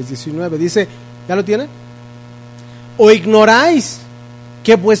Corintios 6:19 dice, ¿ya lo tienen? ¿O ignoráis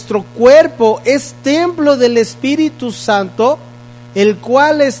que vuestro cuerpo es templo del Espíritu Santo, el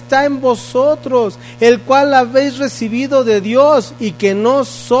cual está en vosotros, el cual habéis recibido de Dios, y que no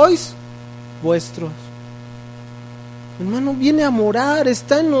sois vuestros? Hermano, viene a morar,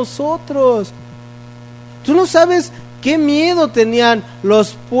 está en nosotros. Tú no sabes qué miedo tenían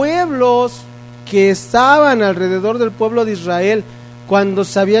los pueblos que estaban alrededor del pueblo de Israel cuando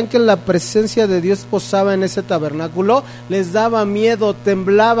sabían que la presencia de Dios posaba en ese tabernáculo. Les daba miedo,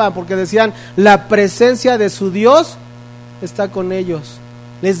 temblaban porque decían, la presencia de su Dios está con ellos.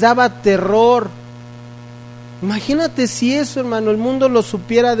 Les daba terror. Imagínate si eso, hermano, el mundo lo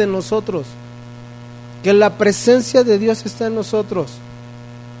supiera de nosotros, que la presencia de Dios está en nosotros.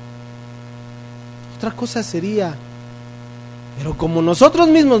 Otra cosa sería. Pero como nosotros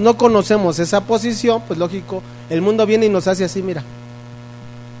mismos no conocemos esa posición, pues lógico, el mundo viene y nos hace así, mira.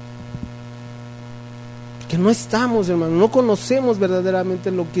 Que no estamos, hermano, no conocemos verdaderamente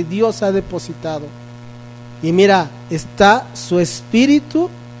lo que Dios ha depositado. Y mira, está su Espíritu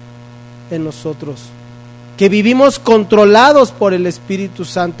en nosotros. Que vivimos controlados por el Espíritu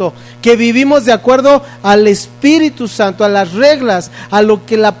Santo, que vivimos de acuerdo al Espíritu Santo, a las reglas, a lo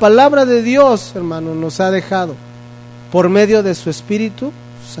que la palabra de Dios, hermano, nos ha dejado por medio de su Espíritu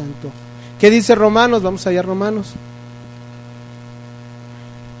Santo. ¿Qué dice Romanos? Vamos allá a Romanos.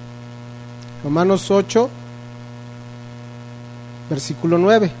 Romanos 8, versículo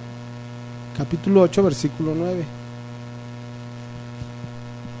 9. Capítulo 8, versículo 9.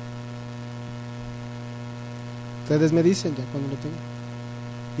 Ustedes me dicen ya cuando lo tengan.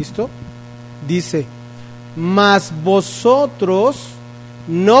 ¿Listo? Dice: mas vosotros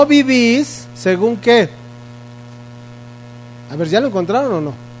no vivís según qué. A ver, ¿ya lo encontraron o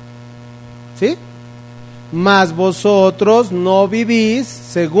no? ¿Sí? Mas vosotros no vivís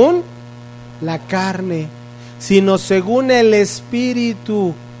según la carne, sino según el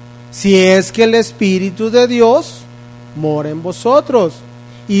Espíritu, si es que el Espíritu de Dios mora en vosotros.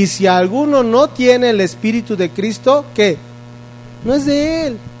 Y si alguno no tiene el Espíritu de Cristo, ¿qué? No es de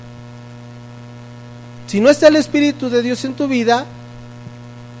Él. Si no está el Espíritu de Dios en tu vida,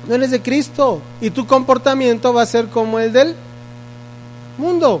 no eres de Cristo. Y tu comportamiento va a ser como el del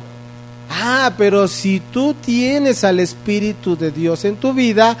mundo. Pero si tú tienes al Espíritu de Dios en tu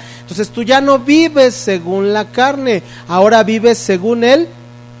vida, entonces tú ya no vives según la carne, ahora vives según el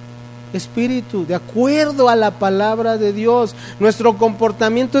Espíritu, de acuerdo a la palabra de Dios. Nuestro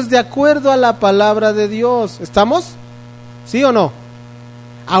comportamiento es de acuerdo a la palabra de Dios. ¿Estamos? ¿Sí o no?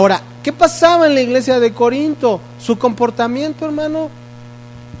 Ahora, ¿qué pasaba en la iglesia de Corinto? Su comportamiento, hermano,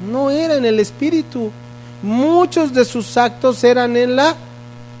 no era en el Espíritu. Muchos de sus actos eran en la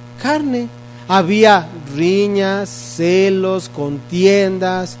carne. Había riñas, celos,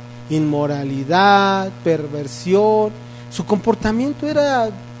 contiendas, inmoralidad, perversión. Su comportamiento era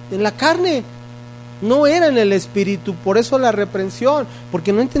en la carne, no era en el Espíritu. Por eso la reprensión,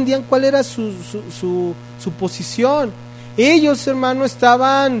 porque no entendían cuál era su posición. Ellos, hermano,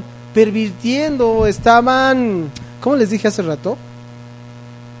 estaban pervirtiendo, ¿cómo les dije hace rato?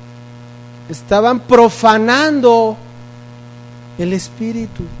 Estaban profanando el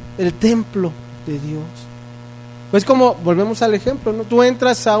Espíritu, el templo de Dios. Pues como, volvemos al ejemplo, ¿no? Tú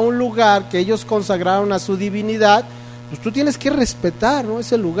entras a un lugar que ellos consagraron a su divinidad, pues tú tienes que respetar, ¿no?,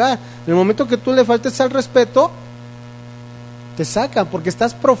 ese lugar. En el momento que tú le faltes al respeto, te sacan, porque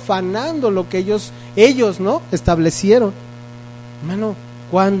estás profanando lo que ellos, ¿no?, establecieron. Hermano,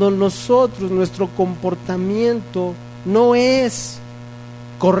 cuando nuestro comportamiento no es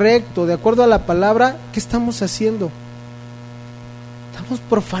correcto, de acuerdo a la palabra, ¿qué estamos haciendo? Estamos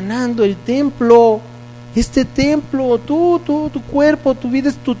profanando el templo. Este templo, tu cuerpo, tu vida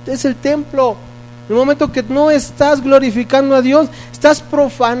es el templo. En el momento que no estás glorificando a Dios, estás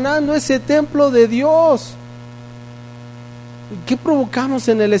profanando ese templo de Dios. ¿Qué provocamos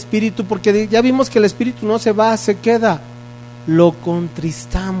en el Espíritu? Porque ya vimos que el Espíritu no se va, se queda. Lo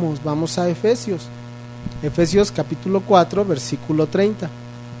contristamos. Vamos a Efesios. Efesios capítulo 4, versículo 30.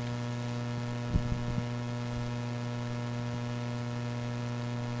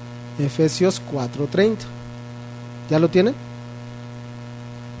 Efesios 4:30. ¿Ya lo tienen?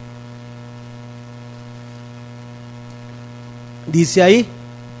 Dice ahí: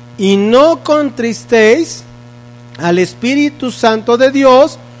 y no contristéis al Espíritu Santo de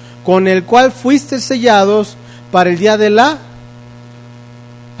Dios, con el cual fuisteis sellados para el día de la...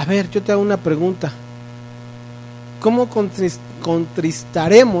 A ver, yo te hago una pregunta. ¿Cómo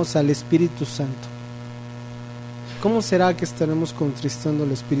contristaremos al Espíritu Santo? ¿Cómo será que estaremos contristando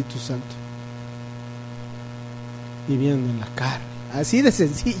al Espíritu Santo? Viviendo en la carne. Así de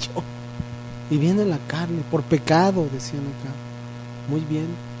sencillo. Viviendo en la carne, por pecado, decían acá. Muy bien.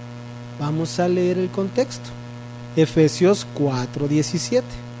 Vamos a leer el contexto. Efesios 4:17.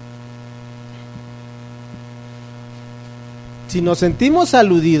 Si nos sentimos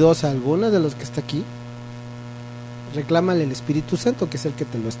aludidos a alguno de los que está aquí, reclámale al Espíritu Santo, que es el que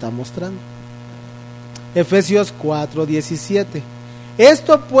te lo está mostrando. Efesios 4:17.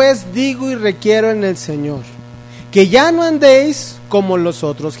 Esto pues digo y requiero en el Señor, que ya no andéis como los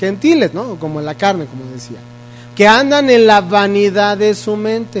otros gentiles, ¿no? Como en la carne, como decía, que andan en la vanidad de su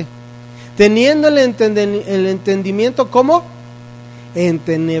mente, teniendo el entendimiento como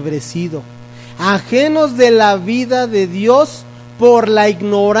entenebrecido, ajenos de la vida de Dios por la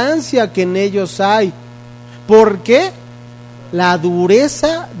ignorancia que en ellos hay. ¿Por qué? La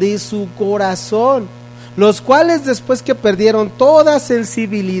dureza de su corazón, los cuales después que perdieron toda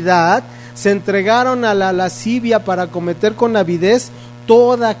sensibilidad, se entregaron a la lascivia para cometer con avidez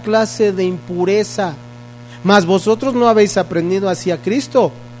toda clase de impureza. Mas vosotros no habéis aprendido así a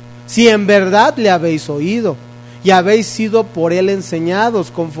Cristo, si en verdad le habéis oído, y habéis sido por él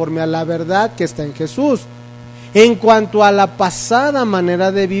enseñados conforme a la verdad que está en Jesús. En cuanto a la pasada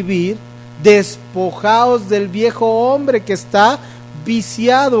manera de vivir, despojaos del viejo hombre que está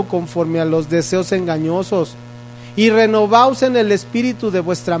viciado conforme a los deseos engañosos, y renovaos en el espíritu de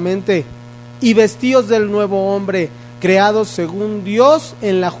vuestra mente, y vestíos del nuevo hombre, creados según Dios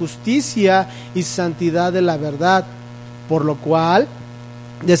en la justicia y santidad de la verdad. Por lo cual,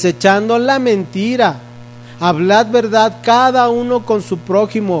 desechando la mentira, hablad verdad cada uno con su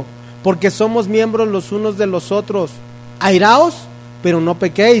prójimo, porque somos miembros los unos de los otros. Airaos, pero no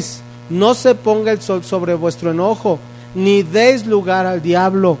pequéis, no se ponga el sol sobre vuestro enojo, ni deis lugar al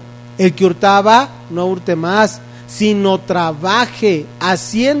diablo. El que hurtaba, no hurte más, sino trabaje,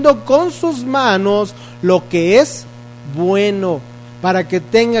 haciendo con sus manos lo que es bueno, para que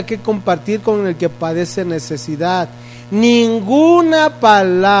tenga que compartir con el que padece necesidad. Ninguna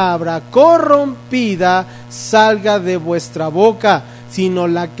palabra corrompida salga de vuestra boca, sino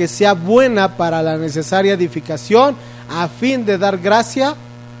la que sea buena para la necesaria edificación, a fin de dar gracia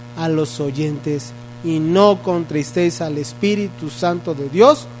a los oyentes. Y no contristéis al Espíritu Santo de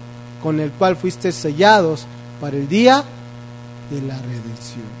Dios, con el cual fuisteis sellados para el día de la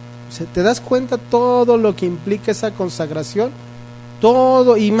redención. O sea, ¿te das cuenta todo lo que implica esa consagración?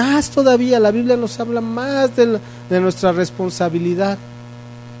 Todo, y más todavía, la Biblia nos habla más de nuestra responsabilidad.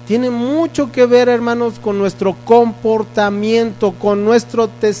 Tiene mucho que ver, hermanos, con nuestro comportamiento, con nuestro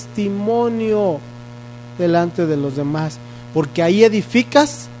testimonio delante de los demás, porque ahí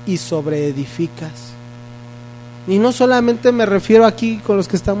edificas y sobreedificas. Y no solamente me refiero aquí con los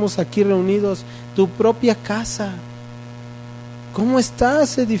que estamos aquí reunidos, tu propia casa. ¿Cómo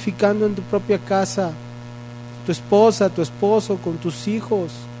estás edificando en tu propia casa? Tu esposa, tu esposo, con tus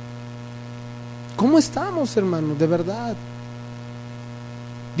hijos. ¿Cómo estamos, hermano? De verdad.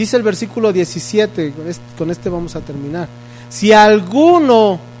 Dice el versículo 17, con este vamos a terminar. Si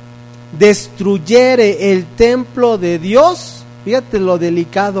alguno destruyere el templo de Dios, fíjate lo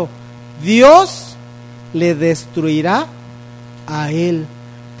delicado, Dios le destruirá a él,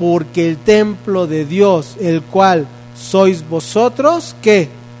 porque el templo de Dios, el cual sois vosotros, ¿qué?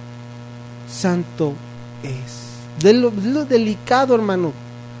 Santo es. De lo delicado, hermano,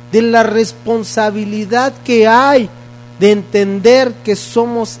 de la responsabilidad que hay de entender que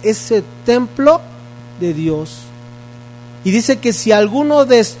somos ese templo de Dios. Y dice que si alguno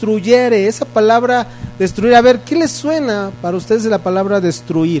destruyere, esa palabra destruir, a ver, ¿qué les suena para ustedes de la palabra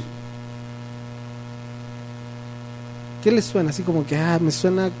destruir? ¿Qué les suena? Así como que, me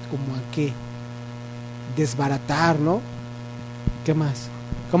suena como a qué, desbaratar, ¿no? ¿Qué más?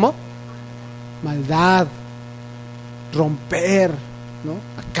 ¿Cómo? Maldad, romper, ¿no?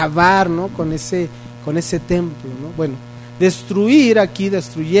 Acabar, ¿no? Con ese templo, ¿no? Bueno, destruir aquí,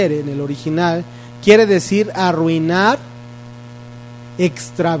 destruyere en el original, quiere decir arruinar,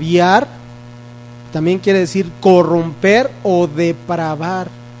 extraviar, también quiere decir corromper o depravar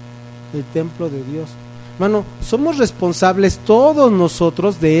el templo de Dios. Hermano, somos responsables todos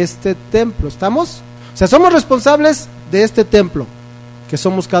nosotros de este templo, ¿estamos? O sea, somos responsables de este templo, que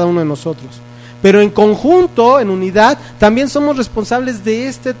somos cada uno de nosotros. Pero en conjunto, en unidad, también somos responsables de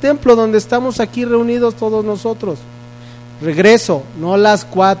este templo donde estamos aquí reunidos todos nosotros. Regreso, no las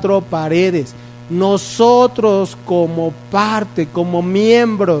cuatro paredes. Nosotros como parte, como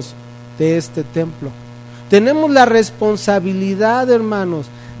miembros de este templo, tenemos la responsabilidad, hermanos,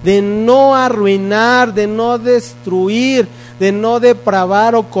 de no arruinar, de no destruir, de no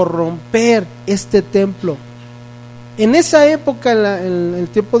depravar o corromper este templo. En esa época, en el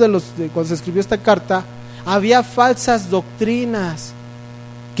tiempo de cuando se escribió esta carta, había falsas doctrinas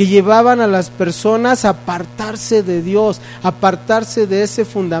que llevaban a las personas a apartarse de Dios, apartarse de ese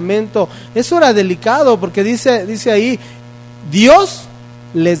fundamento. Eso era delicado porque dice ahí, Dios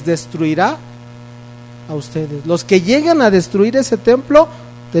les destruirá a ustedes. Los que llegan a destruir ese templo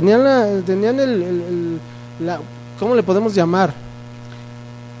tenían la ¿cómo le podemos llamar?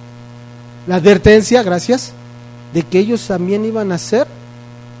 La advertencia, gracias, de que ellos también iban a ser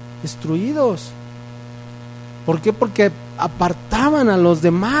destruidos. ¿Por qué? Porque apartaban a los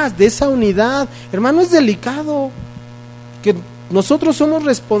demás de esa unidad. Hermano, es delicado que nosotros somos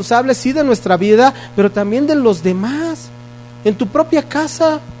responsables, sí, de nuestra vida, pero también de los demás. En tu propia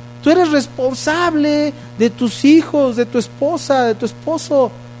casa, tú eres responsable de tus hijos, de tu esposa, de tu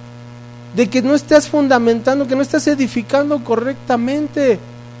esposo, de que no estés fundamentando, que no estés edificando correctamente.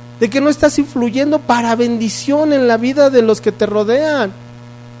 de que no estás influyendo para bendición en la vida de los que te rodean.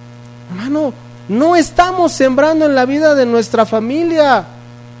 Hermano, no estamos sembrando en la vida de nuestra familia.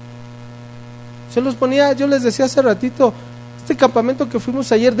 Yo les decía hace ratito, este campamento que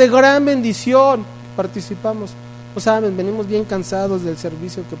fuimos ayer, de gran bendición, participamos. No saben, venimos bien cansados del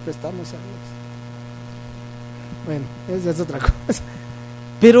servicio que prestamos a Dios. Bueno, esa es otra cosa.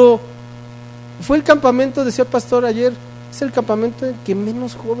 Pero fue el campamento, decía el pastor ayer, es el campamento en que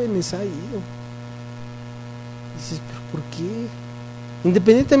menos jóvenes ha ido. Dices, ¿pero por qué?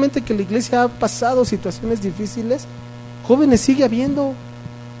 Independientemente que la iglesia ha pasado situaciones difíciles, jóvenes sigue habiendo,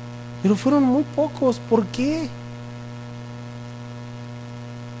 pero fueron muy pocos. ¿Por qué?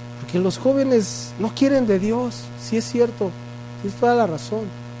 Porque los jóvenes no quieren de Dios, sí es cierto, tienes toda la razón,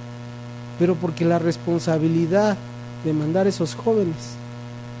 pero porque la responsabilidad de mandar a esos jóvenes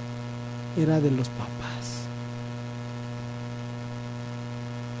era de los papás.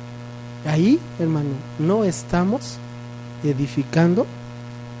 Ahí, hermano, no estamos edificando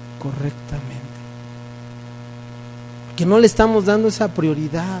correctamente, que no le estamos dando esa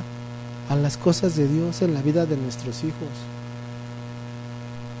prioridad a las cosas de Dios en la vida de nuestros hijos.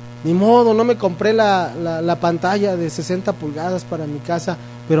 Ni modo, no me compré la pantalla de 60 pulgadas para mi casa,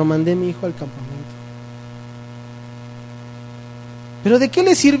 pero mandé a mi hijo al campamento. ¿Pero de qué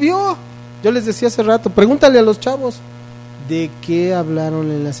le sirvió? Yo les decía hace rato, pregúntale a los chavos, ¿de qué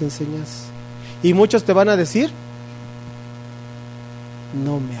hablaron en las enseñanzas? Y muchos te van a decir,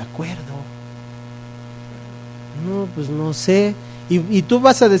 no me acuerdo. No, pues no sé. Y tú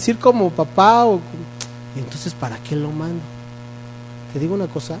vas a decir como papá, entonces ¿para qué lo mando? Te digo una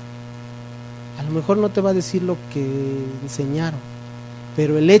cosa, a lo mejor no te va a decir lo que enseñaron,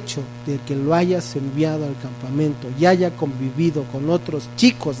 pero el hecho de que lo hayas enviado al campamento y haya convivido con otros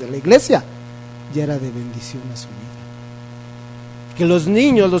chicos de la iglesia, ya era de bendición a su vida. Que los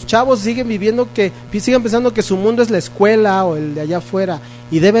niños, los chavos siguen pensando que su mundo es la escuela o el de allá afuera,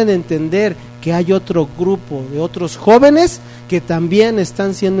 y deben entender que hay otro grupo de otros jóvenes que también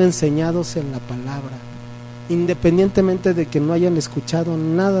están siendo enseñados en la palabra, independientemente de que no hayan escuchado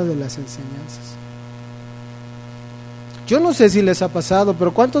nada de las enseñanzas. Yo no sé si les ha pasado,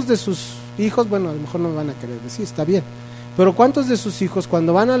 pero ¿cuántos de sus hijos, bueno, a lo mejor no me van a querer decir, está bien, pero cuántos de sus hijos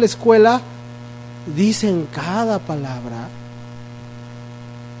cuando van a la escuela dicen cada palabra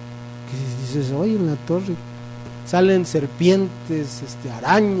que dices, oye, en la torre salen serpientes,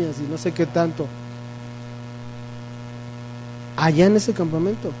 arañas y no sé qué tanto? Allá en ese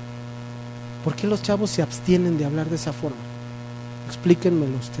campamento, ¿por qué los chavos se abstienen de hablar de esa forma?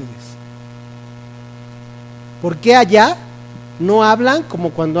 Explíquenmelo ustedes. ¿Por qué allá no hablan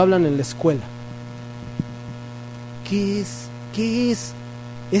como cuando hablan en la escuela? ¿Qué es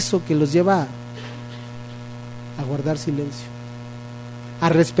eso que los lleva a guardar silencio? A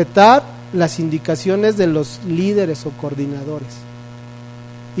respetar las indicaciones de los líderes o coordinadores.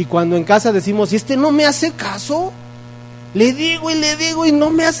 Y cuando en casa decimos, ¿y no me hace caso? Le digo y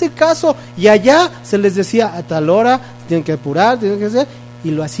no me hace caso. Y allá se les decía, a tal hora tienen que apurar, tienen que hacer,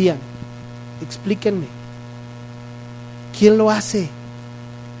 y lo hacían. Explíquenme, ¿quién lo hace?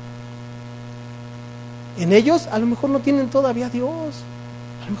 En ellos a lo mejor no tienen todavía a Dios,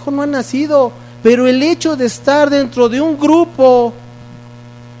 a lo mejor no han nacido, pero el hecho de estar dentro de un grupo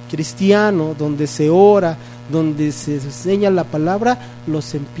cristiano donde se ora, donde se enseña la palabra,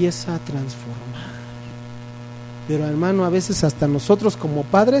 los empieza a transformar. Pero hermano, a veces hasta nosotros como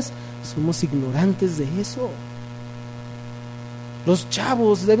padres somos ignorantes de eso. Los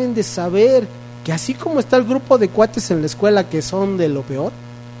chavos deben de saber que así como está el grupo de cuates en la escuela que son de lo peor,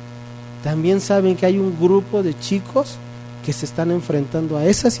 también saben que hay un grupo de chicos que se están enfrentando a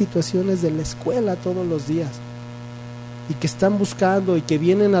esas situaciones de la escuela todos los días, y que están buscando y que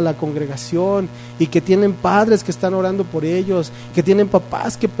vienen a la congregación y que tienen padres que están orando por ellos, que tienen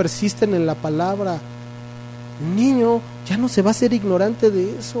papás que persisten en la palabra. El niño ya no se va a ser ignorante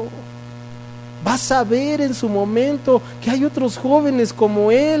de eso. Va a saber en su momento que hay otros jóvenes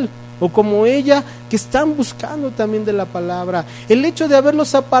como él o como ella que están buscando también de la palabra. El hecho de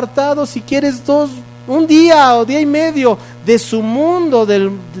haberlos apartado, si quieres un día o día y medio de su mundo,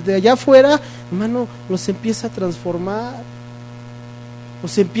 de allá afuera, hermano, los empieza a transformar,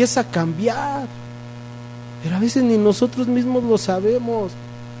 los empieza a cambiar. Pero a veces ni nosotros mismos lo sabemos,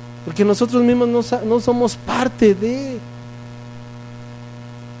 porque nosotros mismos no somos parte de.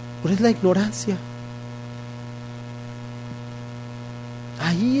 Pero es la ignorancia.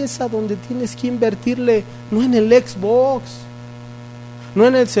 Ahí es a donde tienes que invertirle, no en el Xbox, no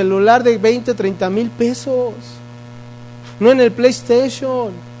en el celular de 20, 30 mil pesos, no en el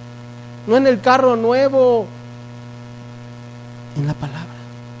PlayStation, no en el carro nuevo, en la palabra.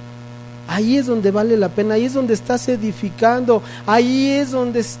 ahí es donde vale la pena, ahí es donde estás edificando, ahí es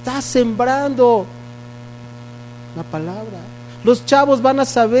donde estás sembrando la palabra. Los chavos van a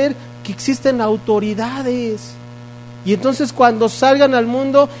saber que existen autoridades, y entonces cuando salgan al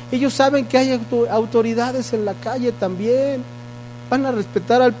mundo, ellos saben que hay autoridades en la calle también. Van a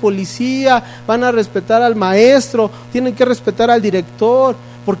respetar al policía, van a respetar al maestro, tienen que respetar al director,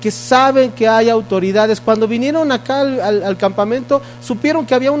 porque saben que hay autoridades. Cuando vinieron acá al campamento, supieron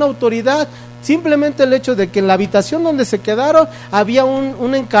que había una autoridad. Simplemente el hecho de que en la habitación donde se quedaron había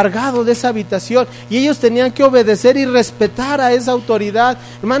un encargado de esa habitación, y ellos tenían que obedecer y respetar a esa autoridad.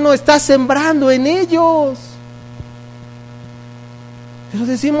 Hermano, está sembrando en ellos. Pero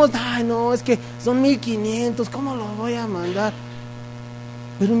decimos, ay no, es que son 1,500, ¿cómo los voy a mandar?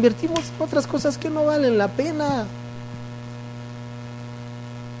 Pero invertimos en otras cosas que no valen la pena.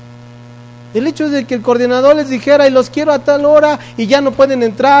 El hecho de que el coordinador les dijera, y los quiero a tal hora, y ya no pueden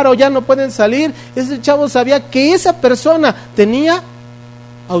entrar o ya no pueden salir, ese chavo sabía que esa persona tenía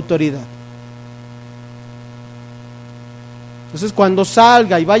autoridad. Entonces cuando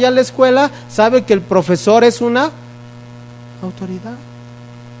salga y vaya a la escuela, sabe que el profesor es una autoridad.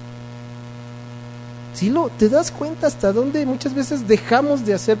 ¿Sí te das cuenta hasta dónde muchas veces dejamos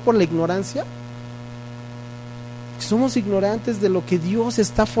de hacer por la ignorancia? Somos ignorantes de lo que Dios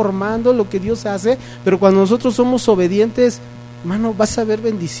está formando, lo que Dios hace, pero cuando nosotros somos obedientes, hermano, vas a ver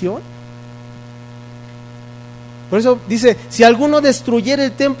bendición. Por eso dice, si alguno destruyera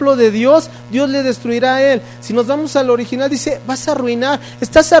el templo de Dios, Dios le destruirá a él. Si nos vamos al original, dice, vas a arruinar,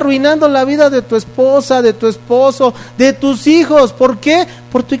 estás arruinando la vida de tu esposa, de tu esposo, de tus hijos. ¿Por qué?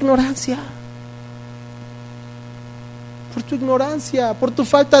 Por tu ignorancia. Por tu ignorancia, por tu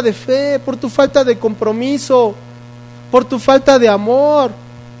falta de fe, por tu falta de compromiso, por tu falta de amor.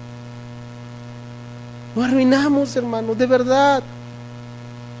 Lo arruinamos, hermano, de verdad.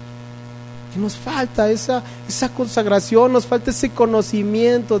 Que nos falta esa consagración, nos falta ese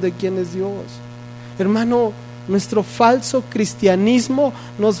conocimiento de quién es Dios. Hermano, nuestro falso cristianismo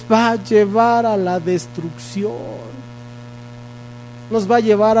nos va a llevar a la destrucción, nos va a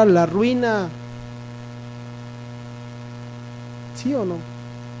llevar a la ruina. ¿Sí o no?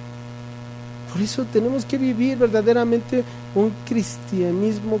 Por eso tenemos que vivir verdaderamente un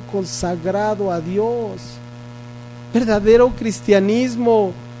cristianismo consagrado a Dios. Verdadero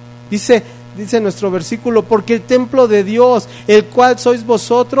cristianismo. Dice nuestro versículo, porque el templo de Dios, el cual sois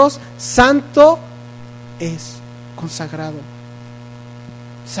vosotros, santo es, consagrado.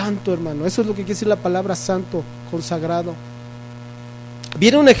 Santo, hermano, eso es lo que quiere decir la palabra santo, consagrado.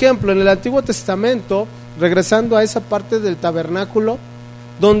 Viene un ejemplo en el Antiguo Testamento, regresando a esa parte del tabernáculo,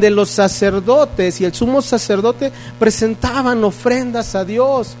 donde los sacerdotes y el sumo sacerdote presentaban ofrendas a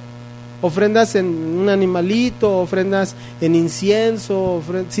Dios, ofrendas en un animalito, ofrendas en incienso,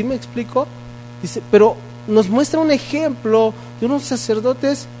 ¿sí me explico? Dice, pero nos muestra un ejemplo de unos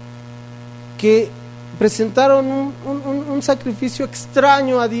sacerdotes que presentaron un sacrificio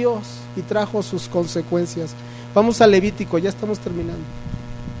extraño a Dios y trajo sus consecuencias. Vamos a Levítico, ya estamos terminando.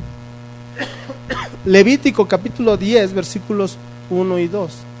 Levítico capítulo 10, versículos 1 y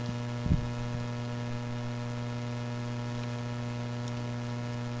 2.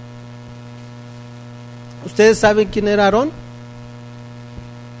 ¿Ustedes saben quién era Aarón?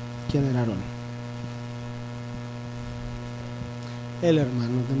 ¿Quién era Aarón? El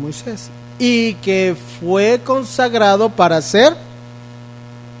hermano de Moisés. Y que fue consagrado para ser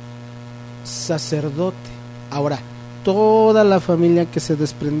sacerdote. Ahora, toda la familia que se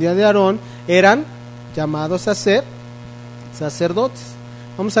desprendía de Aarón eran llamados a ser sacerdotes.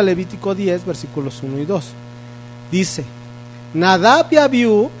 Vamos a Levítico 10, versículos 1 y 2. Dice, Nadab y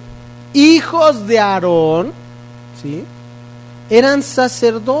Abiú, hijos de Aarón, ¿sí?, eran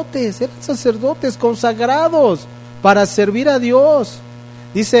sacerdotes consagrados para servir a Dios.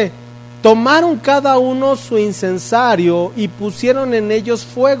 Dice, tomaron cada uno su incensario y pusieron en ellos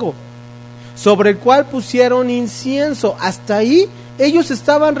fuego, sobre el cual pusieron incienso. Hasta ahí ellos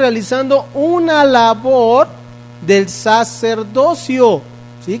estaban realizando una labor del sacerdocio,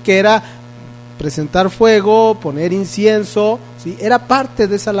 ¿sí?, que era presentar fuego, poner incienso, ¿sí?, era parte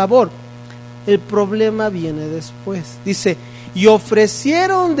de esa labor. El problema viene después. Dice, y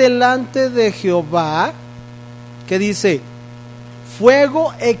ofrecieron delante de Jehová, ¿qué dice?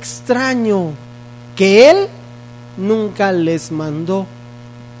 Fuego extraño que él nunca les mandó.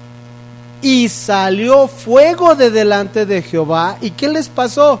 Y salió fuego de delante de Jehová. ¿Y qué les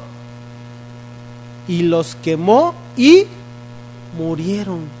pasó? Y los quemó y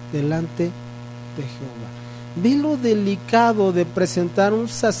murieron delante de Jehová. Ve lo delicado de presentar un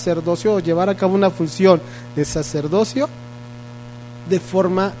sacerdocio o llevar a cabo una función de sacerdocio de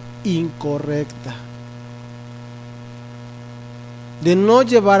forma incorrecta, de no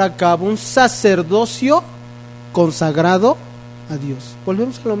llevar a cabo un sacerdocio consagrado a Dios.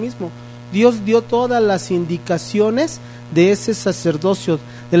 Volvemos a lo mismo. Dios dio todas las indicaciones de ese sacerdocio,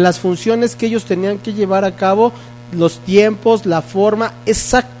 de las funciones que ellos tenían que llevar a cabo, los tiempos, la forma,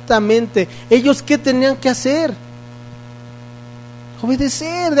 exactamente. ¿Ellos qué tenían que hacer?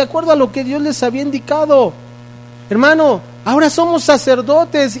 Obedecer de acuerdo a lo que Dios les había indicado. Hermano, ahora somos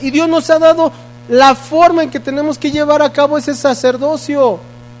sacerdotes y Dios nos ha dado la forma en que tenemos que llevar a cabo ese sacerdocio.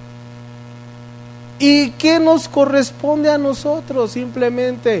 ¿Y qué nos corresponde a nosotros?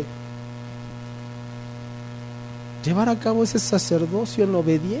 Simplemente llevar a cabo ese sacerdocio en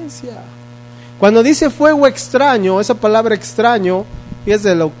obediencia. Cuando dice fuego extraño, esa palabra extraño es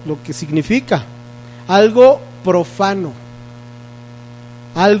de lo que significa algo profano,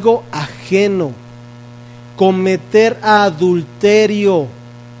 algo ajeno, cometer adulterio,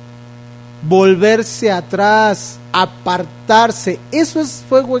 volverse atrás, apartarse. Eso es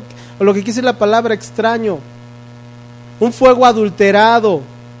fuego, lo que quiere decir la palabra extraño. Un fuego adulterado,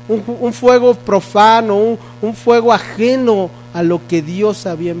 un fuego profano, un fuego ajeno a lo que Dios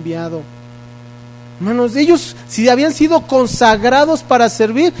había enviado. Hermanos, ellos, si habían sido consagrados para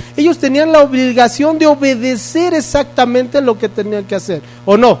servir, ellos tenían la obligación de obedecer exactamente lo que tenían que hacer,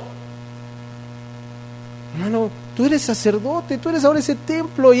 ¿o no? Hermano, tú eres sacerdote, tú eres ahora ese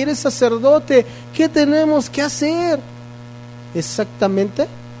templo y eres sacerdote. ¿Qué tenemos que hacer? Exactamente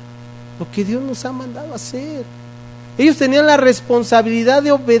lo que Dios nos ha mandado hacer. Ellos tenían la responsabilidad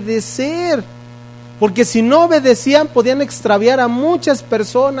de obedecer, porque si no obedecían podían extraviar a muchas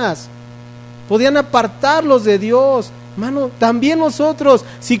personas, podían apartarlos de Dios. Hermano, también nosotros,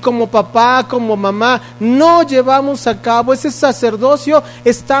 si como papá, como mamá, no llevamos a cabo ese sacerdocio,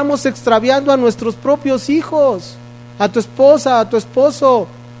 estamos extraviando a nuestros propios hijos, a tu esposa, a tu esposo.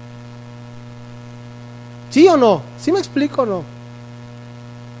 ¿Sí o no? ¿Sí me explico o no?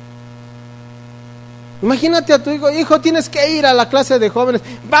 Imagínate a tu hijo, tienes que ir a la clase de jóvenes,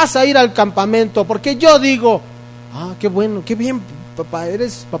 vas a ir al campamento, porque yo digo, qué bueno, qué bien, papá,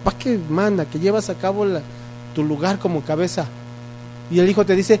 eres papá que manda, que llevas a cabo tu lugar como cabeza. Y el hijo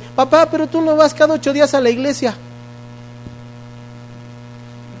te dice, papá, pero tú no vas cada 8 días a la iglesia.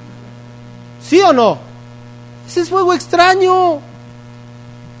 ¿Sí o no? Ese es fuego extraño.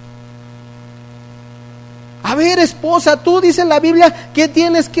 A ver, esposa, tú dice en la Biblia que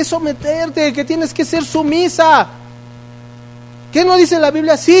tienes que someterte, que tienes que ser sumisa. ¿Qué no dice la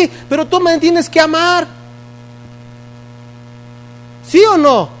Biblia? Sí, pero tú me tienes que amar. ¿Sí o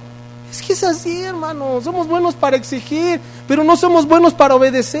no? Es que es así, hermano. Somos buenos para exigir, pero no somos buenos para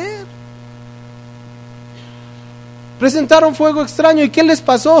obedecer. Presentaron fuego extraño, ¿y qué les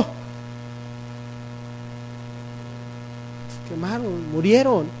pasó? Se quemaron,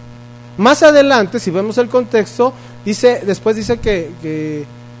 murieron. Más adelante, si vemos el contexto, después dice que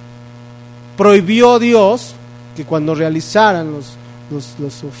prohibió Dios que cuando realizaran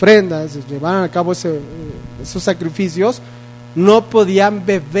las ofrendas, llevaran a cabo esos sacrificios, no podían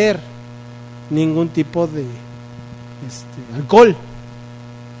beber ningún tipo de alcohol.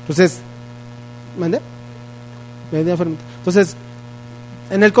 Entonces, ¿mande? Entonces,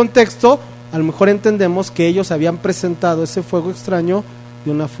 en el contexto, a lo mejor entendemos que ellos habían presentado ese fuego extraño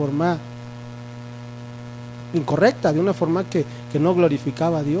de una forma incorrecta, de una forma que no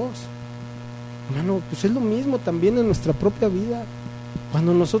glorificaba a Dios. Hermano, pues es lo mismo también en nuestra propia vida.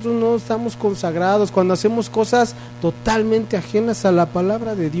 Cuando nosotros no estamos consagrados, cuando hacemos cosas totalmente ajenas a la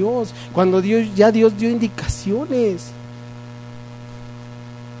palabra de Dios, cuando Dios dio indicaciones,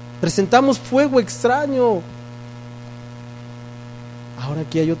 presentamos fuego extraño. Ahora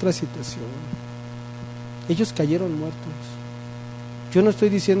aquí hay otra situación. Ellos cayeron muertos. Yo no estoy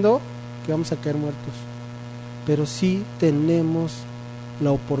diciendo que vamos a caer muertos, pero sí tenemos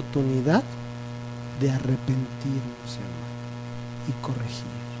la oportunidad de arrepentirnos, hermano, y corregir.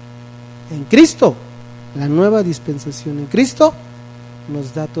 En Cristo, la nueva dispensación en Cristo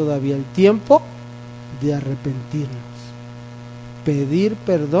nos da todavía el tiempo de arrepentirnos, pedir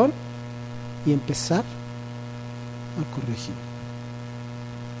perdón y empezar a corregir,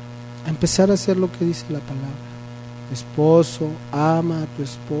 a empezar a hacer lo que dice la palabra. Esposo, ama a tu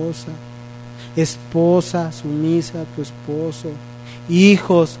esposa. Esposa, sumisa a tu esposo.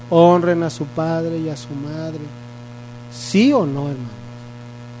 Hijos, honren a su padre y a su madre. ¿Sí o no, hermano?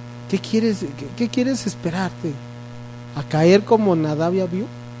 ¿Qué quieres esperarte? ¿A caer como Nadab y Abiú?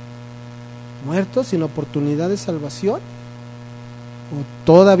 ¿Muertos sin oportunidad de salvación? ¿O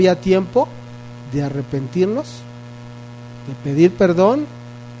todavía tiempo de arrepentirnos, de pedir perdón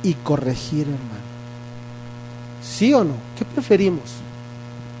y corregir, hermano? ¿Sí o no? ¿Qué preferimos?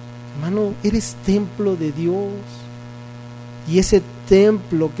 Hermano, eres templo de Dios. Y ese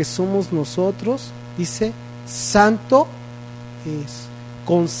templo que somos nosotros, dice, santo es,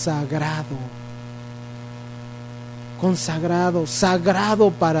 consagrado. Consagrado,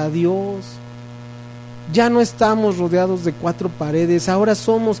 sagrado para Dios. Ya no estamos rodeados de cuatro paredes, ahora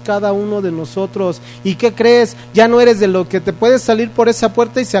somos cada uno de nosotros. ¿Y qué crees? Ya no eres de lo que te puedes salir por esa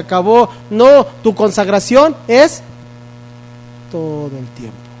puerta y se acabó. No, tu consagración es todo el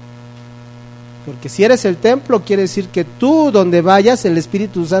tiempo. Porque si eres el templo, quiere decir que tú, donde vayas, el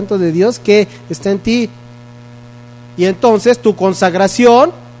Espíritu Santo de Dios que está en ti. Y entonces tu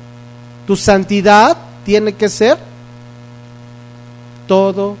consagración, tu santidad, tiene que ser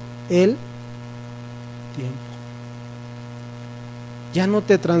todo el tiempo. Ya no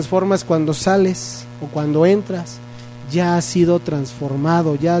te transformas cuando sales o cuando entras. Ya has sido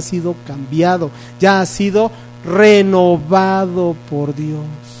transformado, ya has sido cambiado, ya has sido renovado por Dios.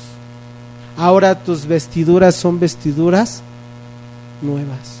 Ahora tus vestiduras son vestiduras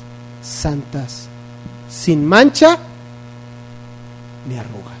nuevas, santas, sin mancha ni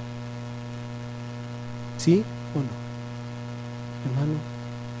arruga. ¿Sí o no? Hermano,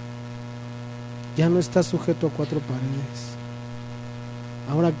 ya no estás sujeto a cuatro paredes.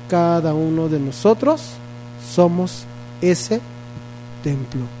 Ahora cada uno de nosotros somos ese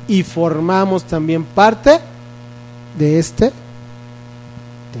templo y formamos también parte de este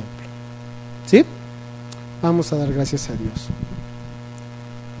templo. ¿Sí? Vamos a dar gracias a Dios.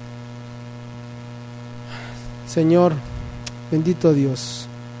 Señor, bendito Dios,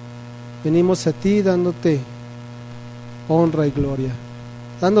 venimos a ti dándote honra y gloria,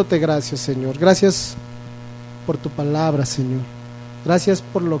 dándote gracias, Señor. Gracias por tu palabra, Señor. Gracias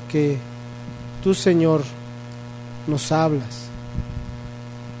por lo que tú, Señor, nos hablas.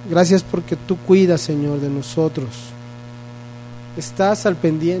 Gracias porque tú cuidas, Señor, de nosotros. Estás al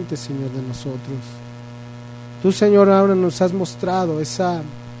pendiente, Señor, de nosotros. Tú, Señor, ahora nos has mostrado esa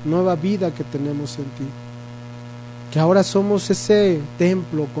nueva vida que tenemos en ti. Que ahora somos ese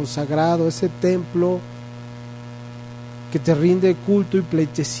templo consagrado, ese templo que te rinde culto y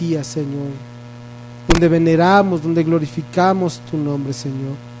pleitesía, Señor. Donde veneramos, donde glorificamos tu nombre,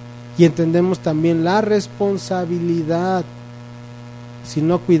 Señor. Y entendemos también la responsabilidad si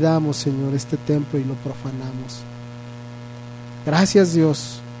no cuidamos, Señor, este templo y lo profanamos. Gracias,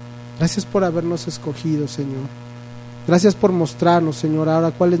 Dios. Gracias por habernos escogido, Señor. Gracias por mostrarnos, Señor,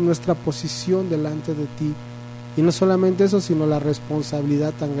 ahora cuál es nuestra posición delante de ti. Y no solamente eso, sino la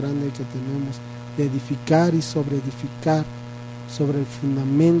responsabilidad tan grande que tenemos de edificar y sobreedificar sobre el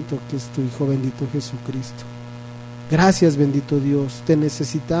fundamento que es tu Hijo bendito Jesucristo. Gracias, bendito Dios. Te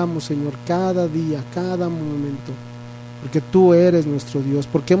necesitamos, Señor, cada día, cada momento. Porque tú eres nuestro Dios,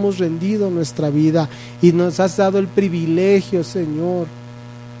 porque hemos rendido nuestra vida y nos has dado el privilegio, Señor,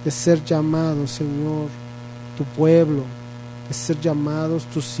 de ser llamados, Señor, tu pueblo, de ser llamados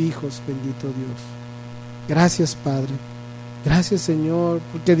tus hijos, bendito Dios. Gracias, Padre. Gracias, Señor,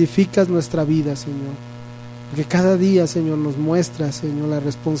 porque edificas nuestra vida, Señor. Porque cada día, Señor, nos muestra, Señor, la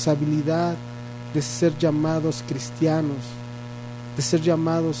responsabilidad de ser llamados cristianos, de ser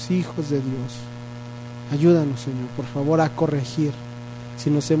llamados hijos de Dios. Ayúdanos, Señor, por favor, a corregir si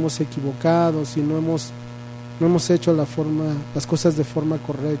nos hemos equivocado, si no hemos hecho las cosas de forma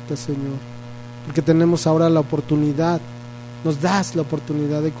correcta, Señor. Porque tenemos ahora la oportunidad, nos das la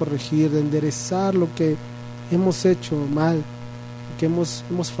oportunidad de corregir, de enderezar lo que hemos hecho mal, lo que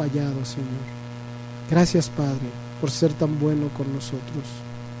hemos fallado, Señor. Gracias, Padre, por ser tan bueno con nosotros.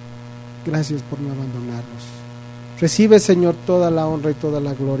 Gracias por no abandonarnos. Recibe, Señor, toda la honra y toda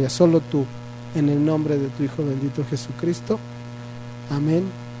la gloria, solo tú. En el nombre de tu Hijo bendito Jesucristo. Amén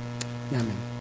y amén.